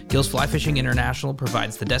 Gills Fly Fishing International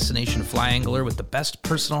provides the destination fly angler with the best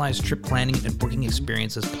personalized trip planning and booking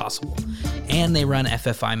experiences possible. And they run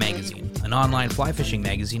FFI Magazine, an online fly fishing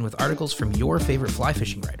magazine with articles from your favorite fly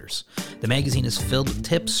fishing writers. The magazine is filled with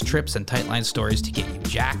tips, trips, and tightline stories to get you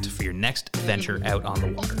jacked for your next adventure out on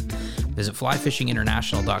the water. Visit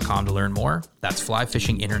flyfishinginternational.com to learn more. That's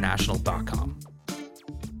flyfishinginternational.com.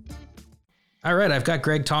 All right, I've got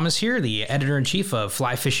Greg Thomas here, the editor-in-chief of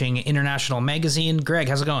Fly Fishing International Magazine. Greg,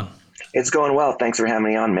 how's it going? It's going well. Thanks for having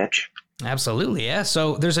me on, Mitch. Absolutely, yeah.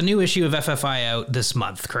 So there's a new issue of FFI out this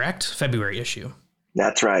month, correct? February issue.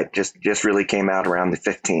 That's right. Just really came out around the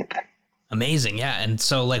 15th. Amazing, yeah. And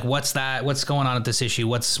so, like, what's going on at this issue?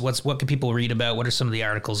 What can people read about? What are some of the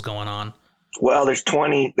articles going on? Well, there's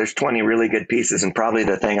 20 really good pieces, and probably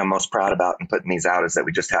the thing I'm most proud about in putting these out is that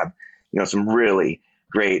we just have, some really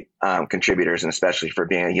great contributors, and especially for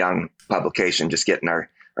being a young publication, just getting our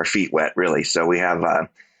feet wet, really. So we have a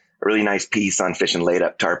really nice piece on fishing laid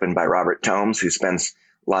up tarpon by Robert Tomes, who spends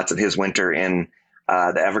lots of his winter in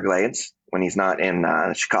the Everglades when he's not in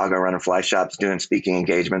Chicago running fly shops, doing speaking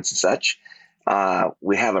engagements and such.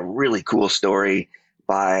 We have a really cool story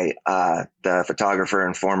by the photographer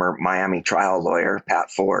and former Miami trial lawyer,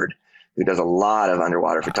 Pat Ford, who does a lot of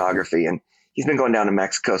underwater photography. And he's been going down to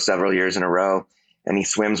Mexico several years in a row, and he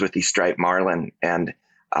swims with these striped marlin. And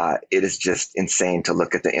it is just insane to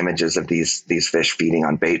look at the images of these fish feeding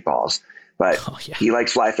on bait balls. But he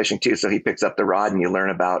likes fly fishing too, so he picks up the rod, and you learn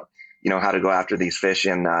about, how to go after these fish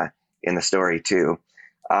in the story too.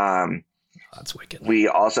 That's wicked. We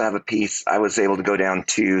also have a piece. I was able to go down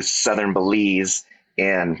to southern Belize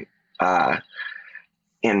in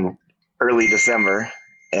early December,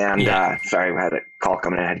 and sorry, I had a call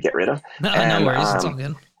coming in I had to get rid of. No worries. It's all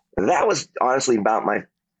good. That was honestly about my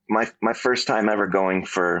first time ever going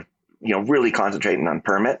for, really concentrating on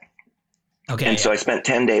permit. Okay. And so I spent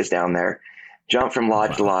 10 days down there, jumped from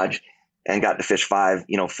lodge to lodge, and got to fish 5,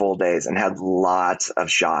 full days, and had lots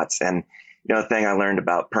of shots. And, the thing I learned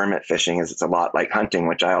about permit fishing is it's a lot like hunting,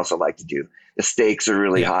 which I also like to do. The stakes are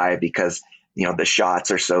really high because, the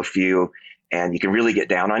shots are so few, and you can really get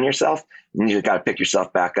down on yourself. And you just got to pick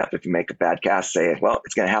yourself back up if you make a bad cast, say, well,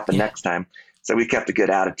 it's going to happen next time. So we kept a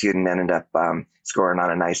good attitude and ended up scoring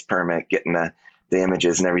on a nice permit, getting the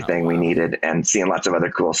images and everything we needed, and seeing lots of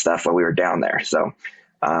other cool stuff while we were down there. So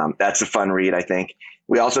that's a fun read, I think.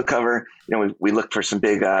 We also cover, we look for some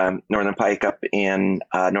big northern pike up in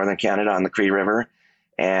northern Canada on the Cree River.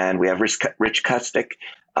 And we have Rich Kustick,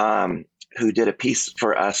 who did a piece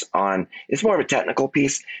for us on, it's more of a technical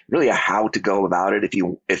piece, really a how to go about it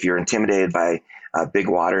if you're intimidated by big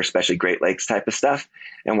water, especially Great Lakes type of stuff,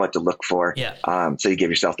 and what to look for. Yeah. So you give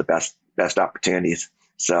yourself the best opportunities.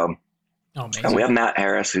 So, and we have Matt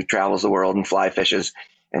Harris, who travels the world and fly fishes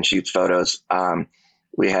and shoots photos.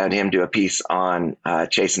 We had him do a piece on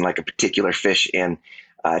chasing like a particular fish in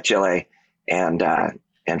Chile, and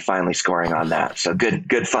finally scoring on that. So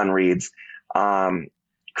good fun reads.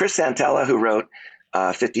 Chris Santella, who wrote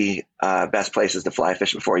 50 Best Places to Fly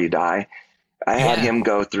Fish Before You Die, I had him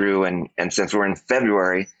go through, and since we're in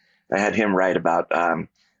February, I had him write about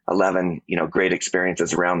 11 great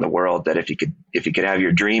experiences around the world that if you could have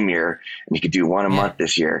your dream year and you could do one a month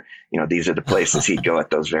this year, these are the places he'd go at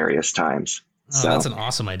those various times. So that's an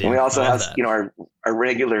awesome idea. And we also have our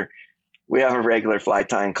regular. We have a regular Fly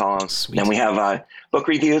Tying column. Sweet. And we have book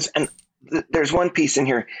reviews. And there's one piece in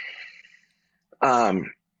here. I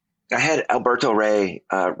had Alberto Rey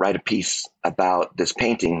write a piece about this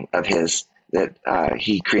painting of his that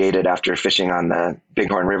he created after fishing on the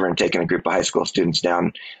Bighorn River and taking a group of high school students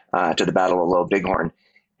down to the Battle of Little Bighorn.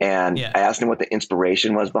 And I asked him what the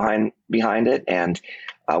inspiration was behind it, and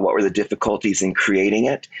what were the difficulties in creating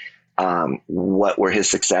it. What were his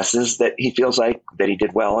successes that he feels like that he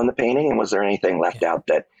did well in the painting, and was there anything left out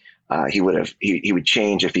that he would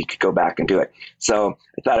change if he could go back and do it? So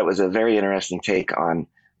I thought it was a very interesting take on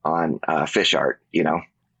fish art.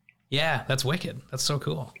 Yeah, that's wicked. That's so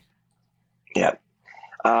cool. Yeah.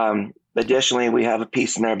 Additionally, we have a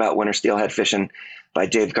piece in there about winter steelhead fishing by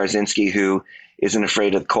Dave Karzinski, who isn't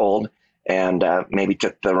afraid of the cold, and maybe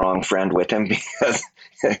took the wrong friend with him because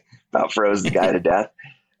about froze the guy to death.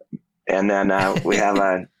 And then we have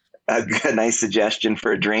a nice suggestion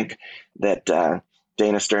for a drink that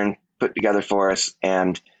Dana Stern put together for us.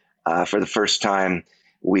 And for the first time,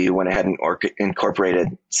 we went ahead and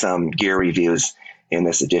incorporated some gear reviews in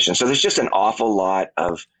this edition. So there's just an awful lot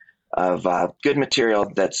of good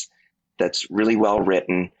material that's really well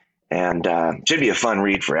written, and should be a fun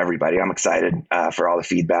read for everybody. I'm excited for all the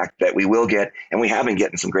feedback that we will get. And we have been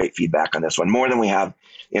getting some great feedback on this one, more than we have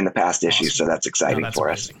in the past issues. So that's exciting for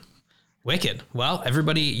us. Wicked. Well,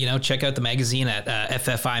 everybody, check out the magazine at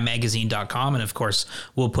ffimagazine.com. And of course,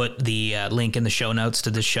 we'll put the link in the show notes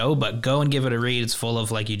to the show, but go and give it a read. It's full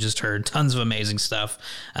of, like you just heard, tons of amazing stuff.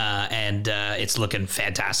 And it's looking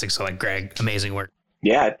fantastic. So Greg, amazing work.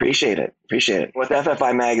 Yeah, I appreciate it. With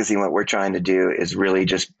FFI Magazine, what we're trying to do is really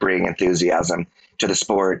just bring enthusiasm to the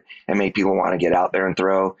sport and make people want to get out there and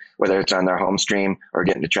throw, whether it's on their home stream or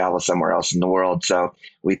getting to travel somewhere else in the world. So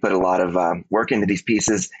we put a lot of work into these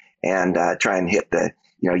pieces and try and hit the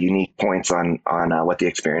unique points on what the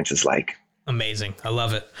experience is like. Amazing. I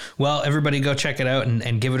love it. Well, everybody go check it out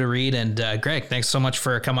and give it a read. And Greg, thanks so much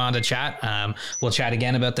for coming on to chat. We'll chat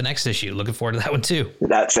again about the next issue. Looking forward to that one too.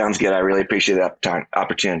 That sounds good. I really appreciate that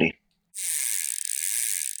opportunity.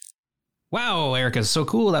 Wow, Erica, so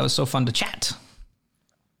cool. That was so fun to chat.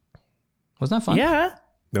 Wasn't that fun? Yeah.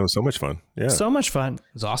 That was so much fun. Yeah. So much fun. It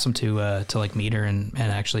was awesome to meet her and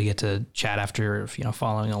actually get to chat after,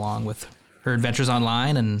 following along with her adventures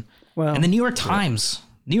online and the New York Times.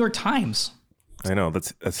 New York Times. I know.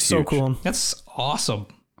 That's so huge. cool. That's awesome.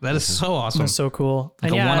 That is so awesome. That's so cool.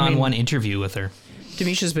 Like a one-on-one interview with her.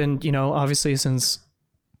 Demisha's been, obviously since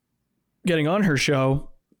getting on her show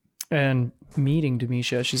and meeting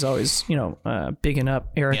Demisha, she's always, bigging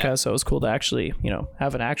up Erica. Yeah. So it was cool to actually,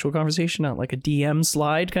 have an actual conversation, not like a DM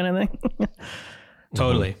slide kind of thing.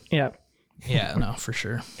 Totally. Yeah. Yeah, no, for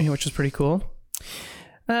sure. Yeah, which is pretty cool.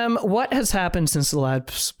 What has happened since the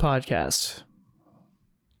last podcast?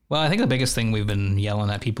 Well, I think the biggest thing we've been yelling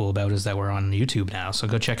at people about is that we're on YouTube now. So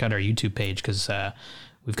go check out our YouTube page because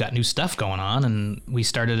we've got new stuff going on. And we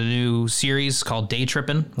started a new series called Day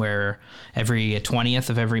Trippin', where every 20th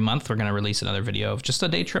of every month, we're going to release another video of just a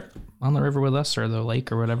day trip on the river with us or the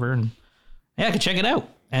lake or whatever. And yeah, you can check it out.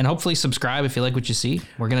 And hopefully subscribe if you like what you see.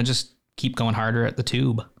 We're going to just keep going harder at the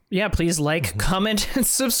tube. Yeah, please like, comment, and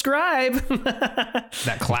subscribe.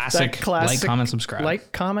 That classic like, comment, subscribe.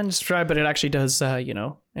 Like, comment, subscribe, but it actually does,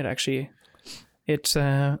 it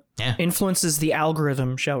influences the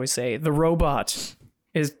algorithm, shall we say. The robot.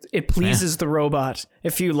 It pleases the robot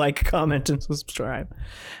if you like, comment, and subscribe.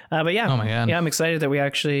 But yeah, oh my God. Yeah, I'm excited that we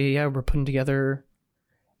actually, we're putting together.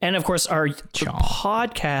 And of course, our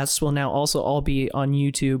podcasts will now also all be on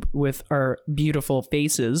YouTube with our beautiful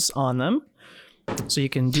faces on them. So you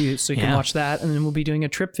can watch that, and then we'll be doing a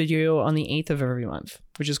trip video on the 8th of every month,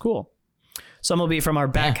 which is cool. Some will be from our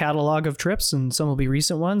back catalog of trips, and some will be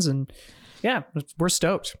recent ones, and yeah, we're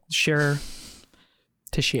stoked. Share.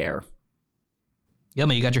 Yeah,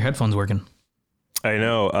 man, you got your headphones working. I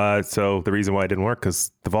know. So the reason why it didn't work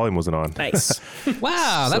because the volume wasn't on. Nice.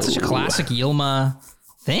 Wow, that's such a classic Yilma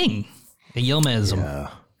thing. The Yilmaism. Yeah.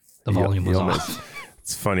 The volume was Yilma. off.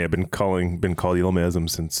 It's funny. I've been called Yilmaism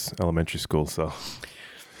since elementary school. So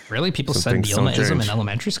Really? People Some said things don't Yilmaism in change.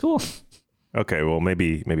 elementary school? okay, well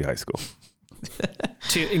maybe high school.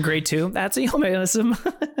 In grade 2, that's a Yilmaism.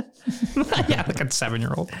 Yeah, like a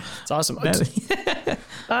 7-year-old. It's awesome.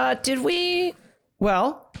 Did we?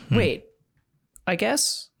 Well, wait. I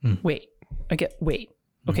guess. Wait. Wait. Okay. Wait.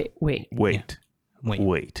 Wait. Wait.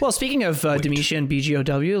 Wait. Well, speaking of Demisha and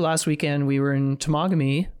BGOW, last weekend we were in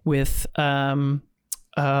Temagami with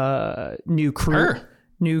new crew. Her.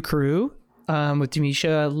 New crew. With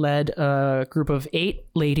Demisha led a group of 8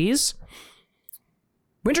 ladies.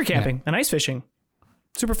 Winter camping and ice fishing.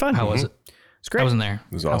 Super fun. How was it? It's great. I wasn't there.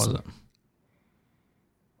 It was How awesome. was it?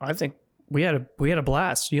 I think we had a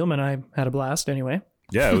blast. Yilma and I had a blast anyway.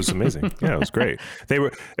 Yeah, it was amazing. Yeah, it was great.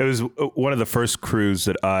 It was one of the first crews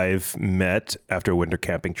that I've met after a winter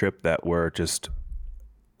camping trip that were just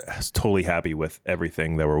totally happy with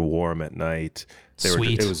everything. They were warm at night.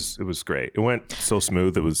 Sweet. It was great. It went so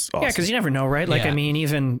smooth. It was awesome. Yeah, because you never know, right? Like, Yeah. I mean,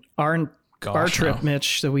 even our trip, no.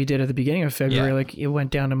 Mitch, that we did at the beginning of February, Yeah. like it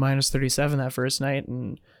went down to minus 37 that first night,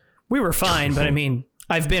 and we were fine. But I mean,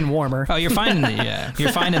 I've been warmer. Oh, you're fine.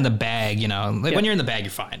 You're fine in the bag. You know, like when you're in the bag,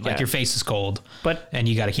 you're fine. Like Yeah. your face is cold, But and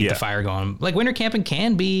you got to keep Yeah. the fire going. Like winter camping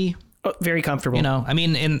can be, very comfortable. you know, I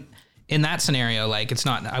mean, in that scenario, like it's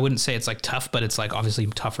not. I wouldn't say it's like tough, but it's like obviously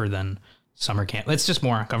tougher than summer camp. It's just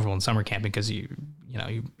more uncomfortable in summer camping because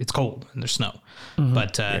it's cold and there's snow.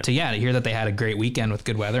 But to hear that they had a great weekend with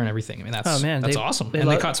good weather and everything. I mean, that's that's awesome. And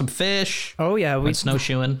they caught some fish. Oh yeah, we Went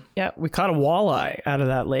snowshoeing. we caught a walleye out of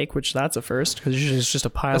that lake, which that's a first because usually it's just a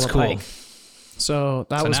pile That's of cool. pike. So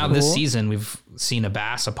that So was now cool. this season we've seen a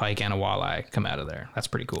bass, a pike, and a walleye come out of there. That's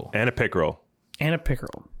pretty cool. and a pickerel. And a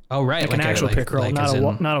pickerel, Oh right, like an actual pickerel, like not as a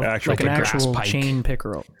in not a actual like an pickerel. actual Grass pike. chain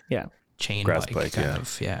pickerel. Yeah. chain grass pike, pike, kind yeah.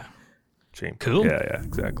 of. Yeah. Chain. Cool. Yeah,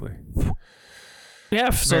 exactly. Yeah,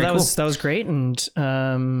 so Very that was great, and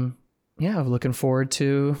I'm looking forward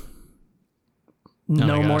to my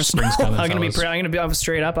no gosh, more snow. spring's coming, I'm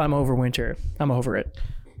straight up. I'm over winter. I'm over it.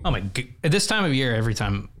 Oh my! At this time of year,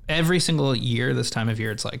 every single year, this time of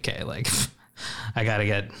year, it's like, okay, like I gotta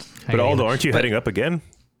get. But Aldo, aren't you heading up again?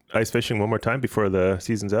 Ice fishing one more time before the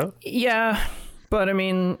season's out? Yeah, but I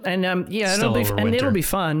mean, and Still over winter. it'll be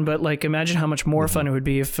fun. But like, imagine how much more fun it would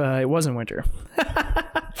be if it wasn't winter.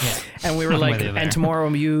 And we were I'm like, with you there. and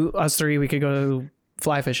tomorrow, us three, we could go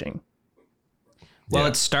fly fishing. Well, Yeah.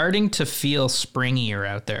 it's starting to feel springier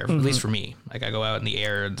out there, at least for me. Like I go out in the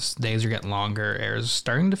air, the days are getting longer. Air is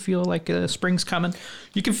starting to feel like spring's coming.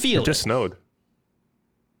 You can feel It just snowed.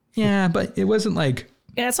 Yeah, but it wasn't like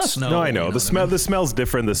Yeah, it's not snow. No, I know. you The what smell. The smell's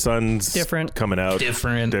different. The sun's Different. coming out.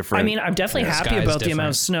 Different. I mean, I'm definitely Yeah, happy sky's about the amount different.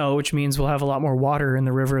 of snow, which means we'll have a lot more water in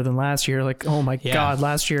the river than last year. Like, oh my Yeah. God,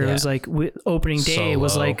 last year it was Yeah. like opening day So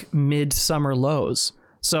was low. like midsummer lows.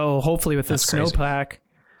 So hopefully with this That's crazy. snowpack,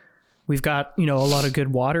 we've got, a lot of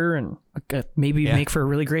good water and maybe Yeah. make for a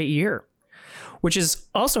really great year, which is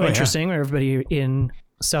also yeah. interesting. Everybody in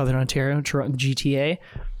Southern Ontario, Toronto, GTA,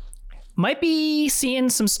 might be seeing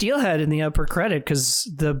some steelhead in the upper credit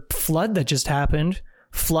because the flood that just happened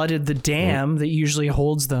flooded the dam that usually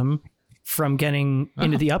holds them from getting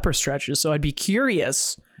into the upper stretches. So I'd be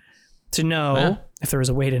curious to know if there was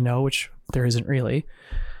a way to know, which there isn't really,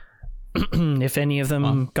 if any of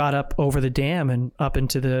them got up over the dam and up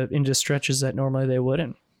into stretches that normally they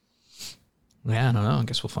wouldn't. Yeah, I don't know. I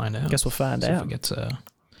guess we'll find out. Guess we'll find See if out. it gets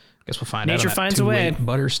guess we'll find Nature out. finds a way.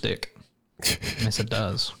 Butter stick. Yes, it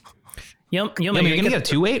does. You're You're gonna get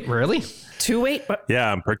a 2-8, really? 2-8, but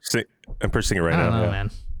Yeah, I'm purchasing it right I don't now. know, yeah.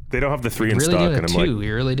 man. They don't have the 3 in Really stock, doing and a I'm like, 2.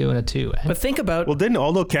 You're really doing a 2. Eh? but think about well, didn't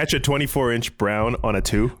Aldo catch a 24-inch brown on a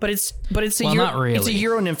 2? But it's a Well, not it's a really.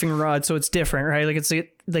 Euro nymphing rod, so it's different, right? Like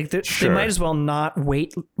they Sure. might as well not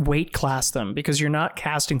weight class them because you're not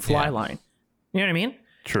casting fly Yeah. line. You know what I mean?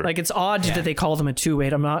 Sure. Like it's odd Yeah. that they call them a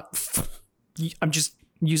 2-weight. I'm just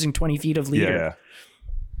using 20 feet of leader.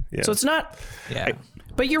 Yeah. So it's not. Yeah.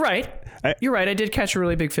 But you're right. You're right. I did catch a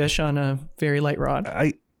really big fish on a very light rod.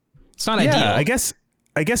 It's not ideal. I guess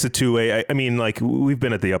a 2-weight. I mean, like we've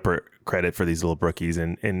been at the upper credit for these little brookies,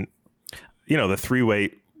 and the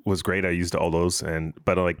 3-weight was great. I used all those,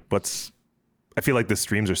 but like, I feel like the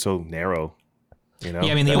streams are so narrow. Yeah,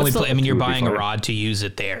 I mean, you're Would be buying a fine. rod to use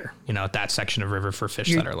it there, at that section of river for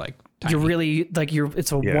fish that are like tiny. You're really like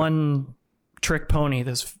it's a one trick pony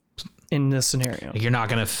this in this scenario. Like, you're not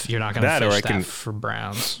gonna fish That, or I that can- for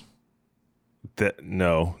browns.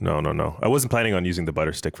 No. I wasn't planning on using the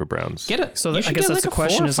butter stick for browns. Get it. So you I should guess get that's like the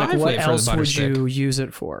question: is like, 4 or 5 what weight for the else butter would stick. you use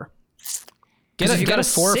it for? Get If you a got a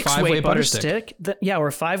 4 or 5 6-weight weight butter stick, yeah, or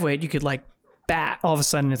a 5-weight, you could like all of a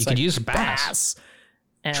sudden it's You could use bass.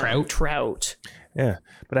 And Trout. Yeah,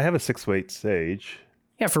 but I have a 6-weight Sage.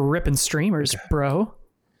 Yeah, for ripping streamers, bro.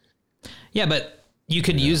 Yeah, but you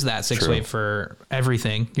could use that 6-weight for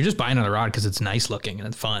everything. You're just buying another rod because it's nice looking and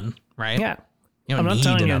it's fun, right? Yeah. You I'm don't not need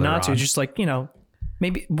telling you another not to. rod. Just like,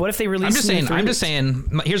 maybe what if they release I'm just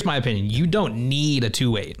saying, here's my opinion. You don't need a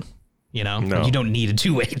 2-weight, No. Like, you don't need a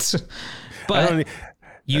 2-weight. I But don't need-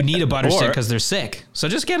 you need a butter stick Or- because they're sick. So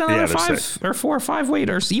just get another they're 5 sick. or 4 or 5-weight,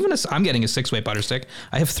 or even I'm getting a 6-weight butter stick.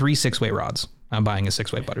 I have 3 6-weight rods. I'm buying a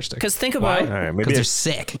 6-weight butter stick. Because think Why? about All right, maybe Because they're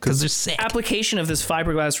sick. Because they're sick. application of this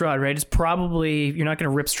fiberglass rod, right? It's probably, you're not going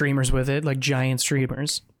to rip streamers with it, like giant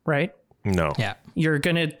streamers, right? no. Yeah. You're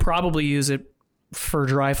going to probably use it for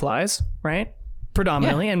dry flies, right?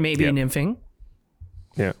 Predominantly, and maybe Yep. nymphing.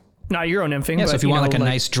 Yeah. Not Euro nymphing, Yeah, but so if you want like a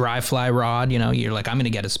nice dry fly rod, you're like, I'm going to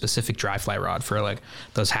get a specific dry fly rod for like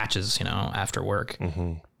those hatches, after work.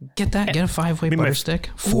 Mm-hmm. Get that. Get a 5-weight butter stick,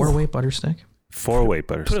 4-weight butter stick. 4-weight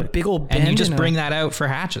butter put a stick. big old bend And you just in bring that out for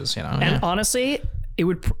hatches, And honestly, it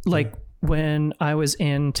would like when I was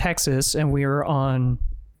in Texas and we were on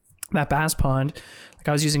that bass pond, like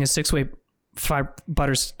I was using a 6-weight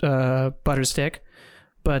butter stick,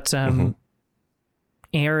 but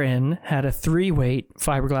Aaron had a 3-weight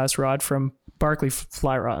fiberglass rod from Barkley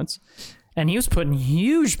Fly Rods, and he was putting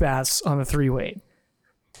huge bass on the 3-weight.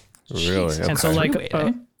 Really? And so like 3-weight,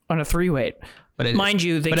 eh? on a 3-weight, But mind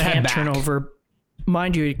you, they but it had can't turn back. over.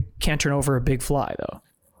 Mind you, you can't turn over a big fly though.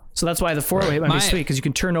 So that's why the 4-weight might be My- sweet because you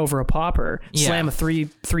can turn over a popper, Yeah. slam a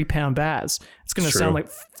 3-pound bass. It's going to True. sound like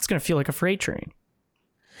it's going to feel like a freight train.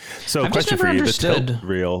 So, I've just question for never you: understood- the tilt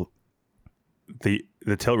reel,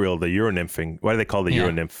 the tilt reel, the Euro nymphing. Why do they call the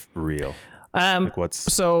Euro nymph reel? Like what's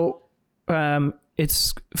So,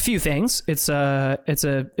 it's a few things. It's a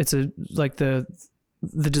like the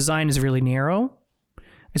design is really narrow.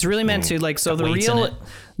 It's really meant to like, so Got weights in it.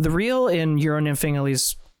 the reel in Euro nymphing, at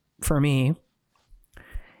least for me,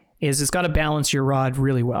 is it's got to balance your rod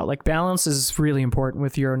really well. Like balance is really important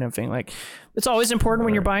with Euro nymphing. Like it's always important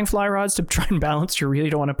when you're buying fly rods to try and balance your reel.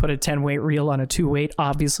 You don't want to put a 10-weight reel on a 2-weight,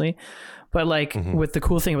 obviously. But like with the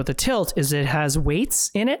cool thing with the tilt is it has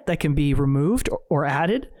weights in it that can be removed or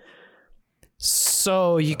added.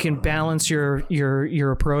 So you can balance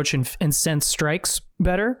your approach and sense strikes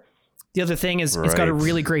better. The other thing is it's got a Right.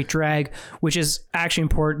 really great drag, which is actually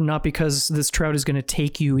important, not because this trout is going to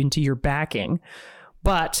take you into your backing,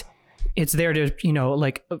 but it's there to,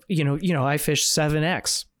 I fish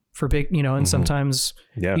 7X for big, and sometimes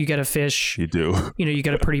Yeah. you get a fish, you do? you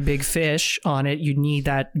get a pretty big fish on it. You need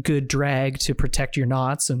that good drag to protect your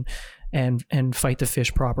knots and fight the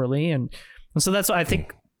fish properly. And so that's why I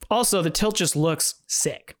think also the tilt just looks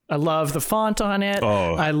sick. I love the font on it.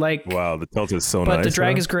 Oh, I like, Wow, the tilt is so but nice. the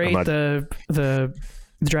drag huh? is great. I'm not- The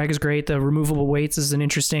drag is great. The removable weights is an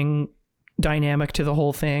interesting dynamic to the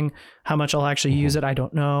whole thing. How much I'll actually use it, I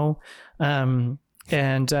don't know.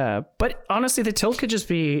 But honestly, the tilt could just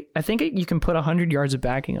be, I think you can put 100 yards of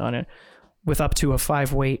backing on it with up to a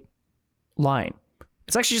 5-weight line.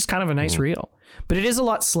 It's actually just kind of a nice reel, but it is a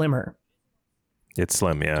lot slimmer. It's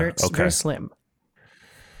slim, yeah. It's Okay. very slim.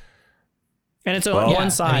 And it's Well, one yeah,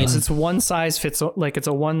 size. I mean- It's one size fits, like it's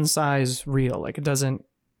a one size reel. Like it doesn't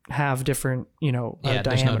have different, Yeah, there's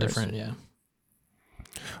diameters. no different. Yeah.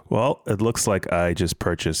 Well, it looks like I just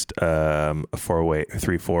purchased a 4-weight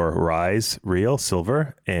 3/4 Rise reel,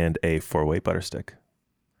 silver, and a 4-weight butter stick.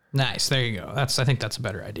 Nice. There you go. I think that's a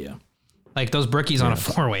better idea. Like those brookies on a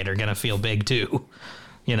 4-weight are gonna feel big too.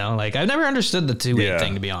 Like I've never understood the 2-weight Yeah.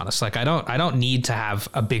 thing, to be honest. Like I don't need to have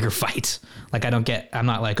a bigger fight. Like I'm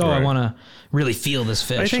not like, I Right. want to really feel this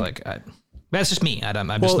fish. think- That's just me. I'm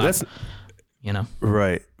Well, just that's not,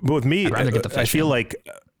 right. But with me, I'd rather get the I fish feel in. like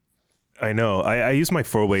I know I used my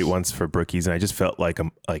 4-weight once for brookies, and I just felt like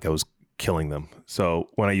I was killing them. So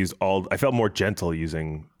when I used I felt more gentle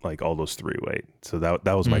using like all those 3-weight. So that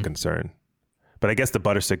was my concern. But I guess the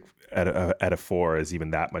butter stick at a 4 is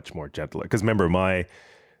even that much more gentler. Because remember, my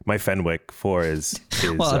Fenwick 4 is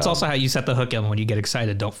well, it's also how you set the hook in when you get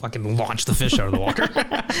excited. Don't fucking launch the fish out of the water.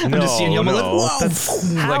 I'm No, just seeing you. I'm like, no.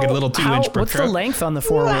 whoa, like a little 2-inch brook What's the trout. length on the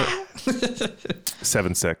 4-weight?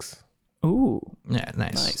 7.6. Ooh, Yeah,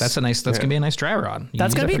 nice. That's gonna be a nice dry rod. You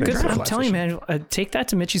that's use gonna it be for good. dry I'm fly telling you, fishing. man. Take that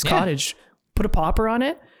to Mitchie's Yeah. cottage. Put a popper on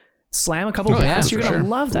it. Slam a couple Oh, yeah, bass. for You're gonna sure.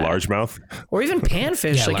 love that. Largemouth. Or even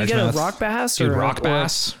panfish. Yeah, like you get a largemouth. rock bass Dude, or rock a,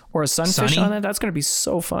 bass. or a sunfish Sunny. on it. That's gonna be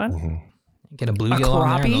so fun. Get a bluegill on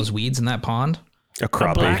there crappie? and those weeds in that pond. A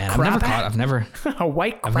crappie. black- Man, Crap. I've never A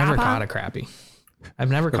white I've never crapper? caught a crappie. I've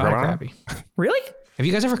never caught a crapper? crappie. Really? Have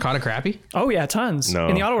you guys ever caught a crappie? Oh yeah, tons. No.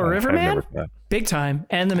 In the Ottawa River, I've man. never caught. Big time.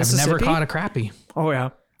 And the I've Mississippi. never caught a crappie. Oh yeah.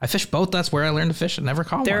 I fish both. That's where I learned to fish. I never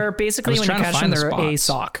caught one. They're basically, when you catch them, they're a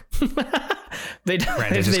sock. they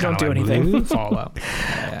don't do anything. Fall out.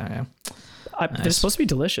 Yeah. They're supposed to be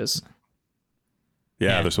delicious.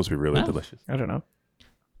 Yeah, they're supposed to be really delicious. I don't know.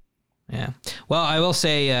 Yeah. Well, I will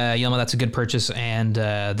say, Yelma, that's a good purchase, and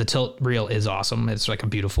the tilt reel is awesome. It's like a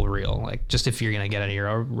beautiful reel. Like, just if you're gonna get a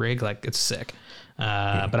Euro rig, like, it's sick.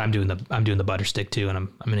 But I'm doing the butter stick too, and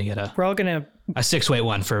I'm gonna get a 6-weight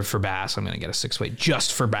one for bass. I'm gonna get a 6-weight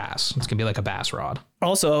just for bass. It's gonna be like a bass rod.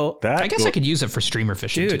 Also, I guess I could use it for streamer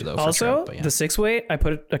fishing too, though. Also, the 6-weight, I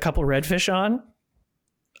put a couple redfish on,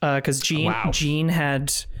 because Gene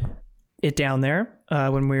had it down there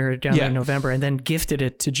when we were down there in November, and then gifted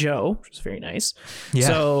it to Joe, which was very nice. Yeah.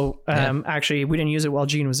 So actually, we didn't use it while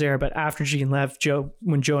Gene was there, but after Gene left,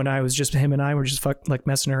 when Joe and I was just him and I were just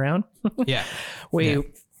messing around. Yeah.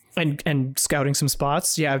 And scouting some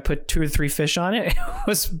spots. Yeah, I put 2 or 3 fish on it. It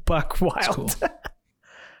was buck wild. Cool.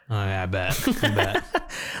 Oh yeah, I bet.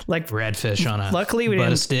 Like redfish on a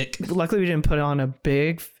butter stick. Luckily, we didn't put on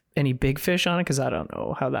any big fish on it, because I don't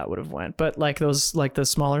know how that would have went. But like the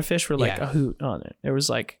smaller fish were like a hoot on it. It was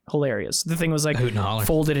like hilarious. The thing was like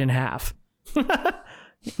folded in half. It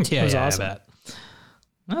was awesome. I bet.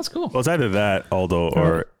 That's cool. Well, it's either that, Aldo,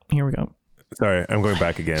 or here we go. Sorry, I'm going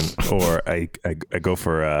back again. Or I go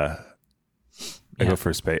for a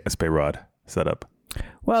spay rod setup.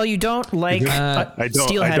 Well, you don't like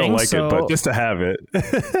steelheading, I don't like so it, but just to have it.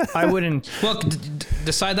 I wouldn't. Well,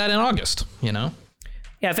 decide that in August, you know?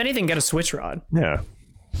 Yeah, if anything, get a switch rod. Yeah.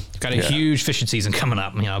 Got a huge fishing season coming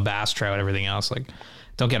up, you know, bass, trout, everything else. Like,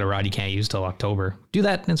 don't get a rod you can't use till October. Do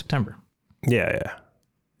that in September. Yeah.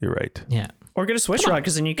 You're right. Yeah. Or get a switch rod,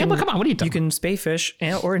 because then you can. Yeah, but come on, what are you doing? You can spay fish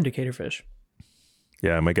or indicator fish.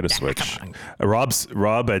 Yeah, I might get a switch.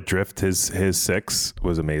 Rob at Drift, his 6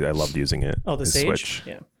 was amazing. I loved using it. Oh, the his Sage? Switch.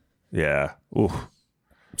 Yeah. Yeah. Ooh.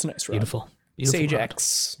 It's a nice rod. Beautiful Sage rod.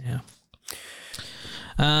 X. Yeah.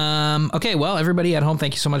 Okay, well, everybody at home,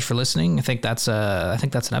 thank you so much for listening. I think that's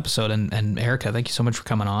an episode, and Erica, thank you so much for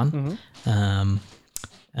coming on. Mm-hmm.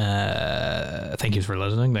 Thank you for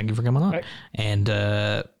listening. Thank you for coming on. Right. And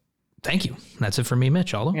thank you. That's it for me,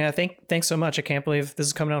 Mitch. Aldo. Yeah, thanks so much. I can't believe this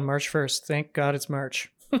is coming out March 1st. Thank God it's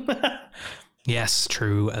March. Yes,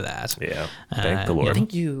 true that. Yeah. Thank the Lord. Yeah,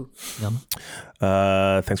 thank you.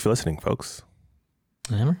 Thanks for listening, folks.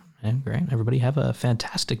 Great. Everybody have a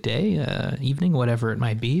fantastic day, evening, whatever it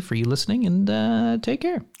might be for you listening, and take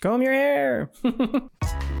care. Comb your hair. You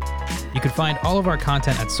can find all of our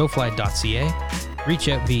content at sofly.ca. Reach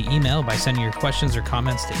out via email by sending your questions or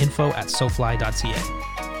comments to info@sofly.ca.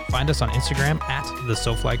 Find us on Instagram @the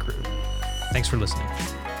SoFly Crew. Thanks for listening.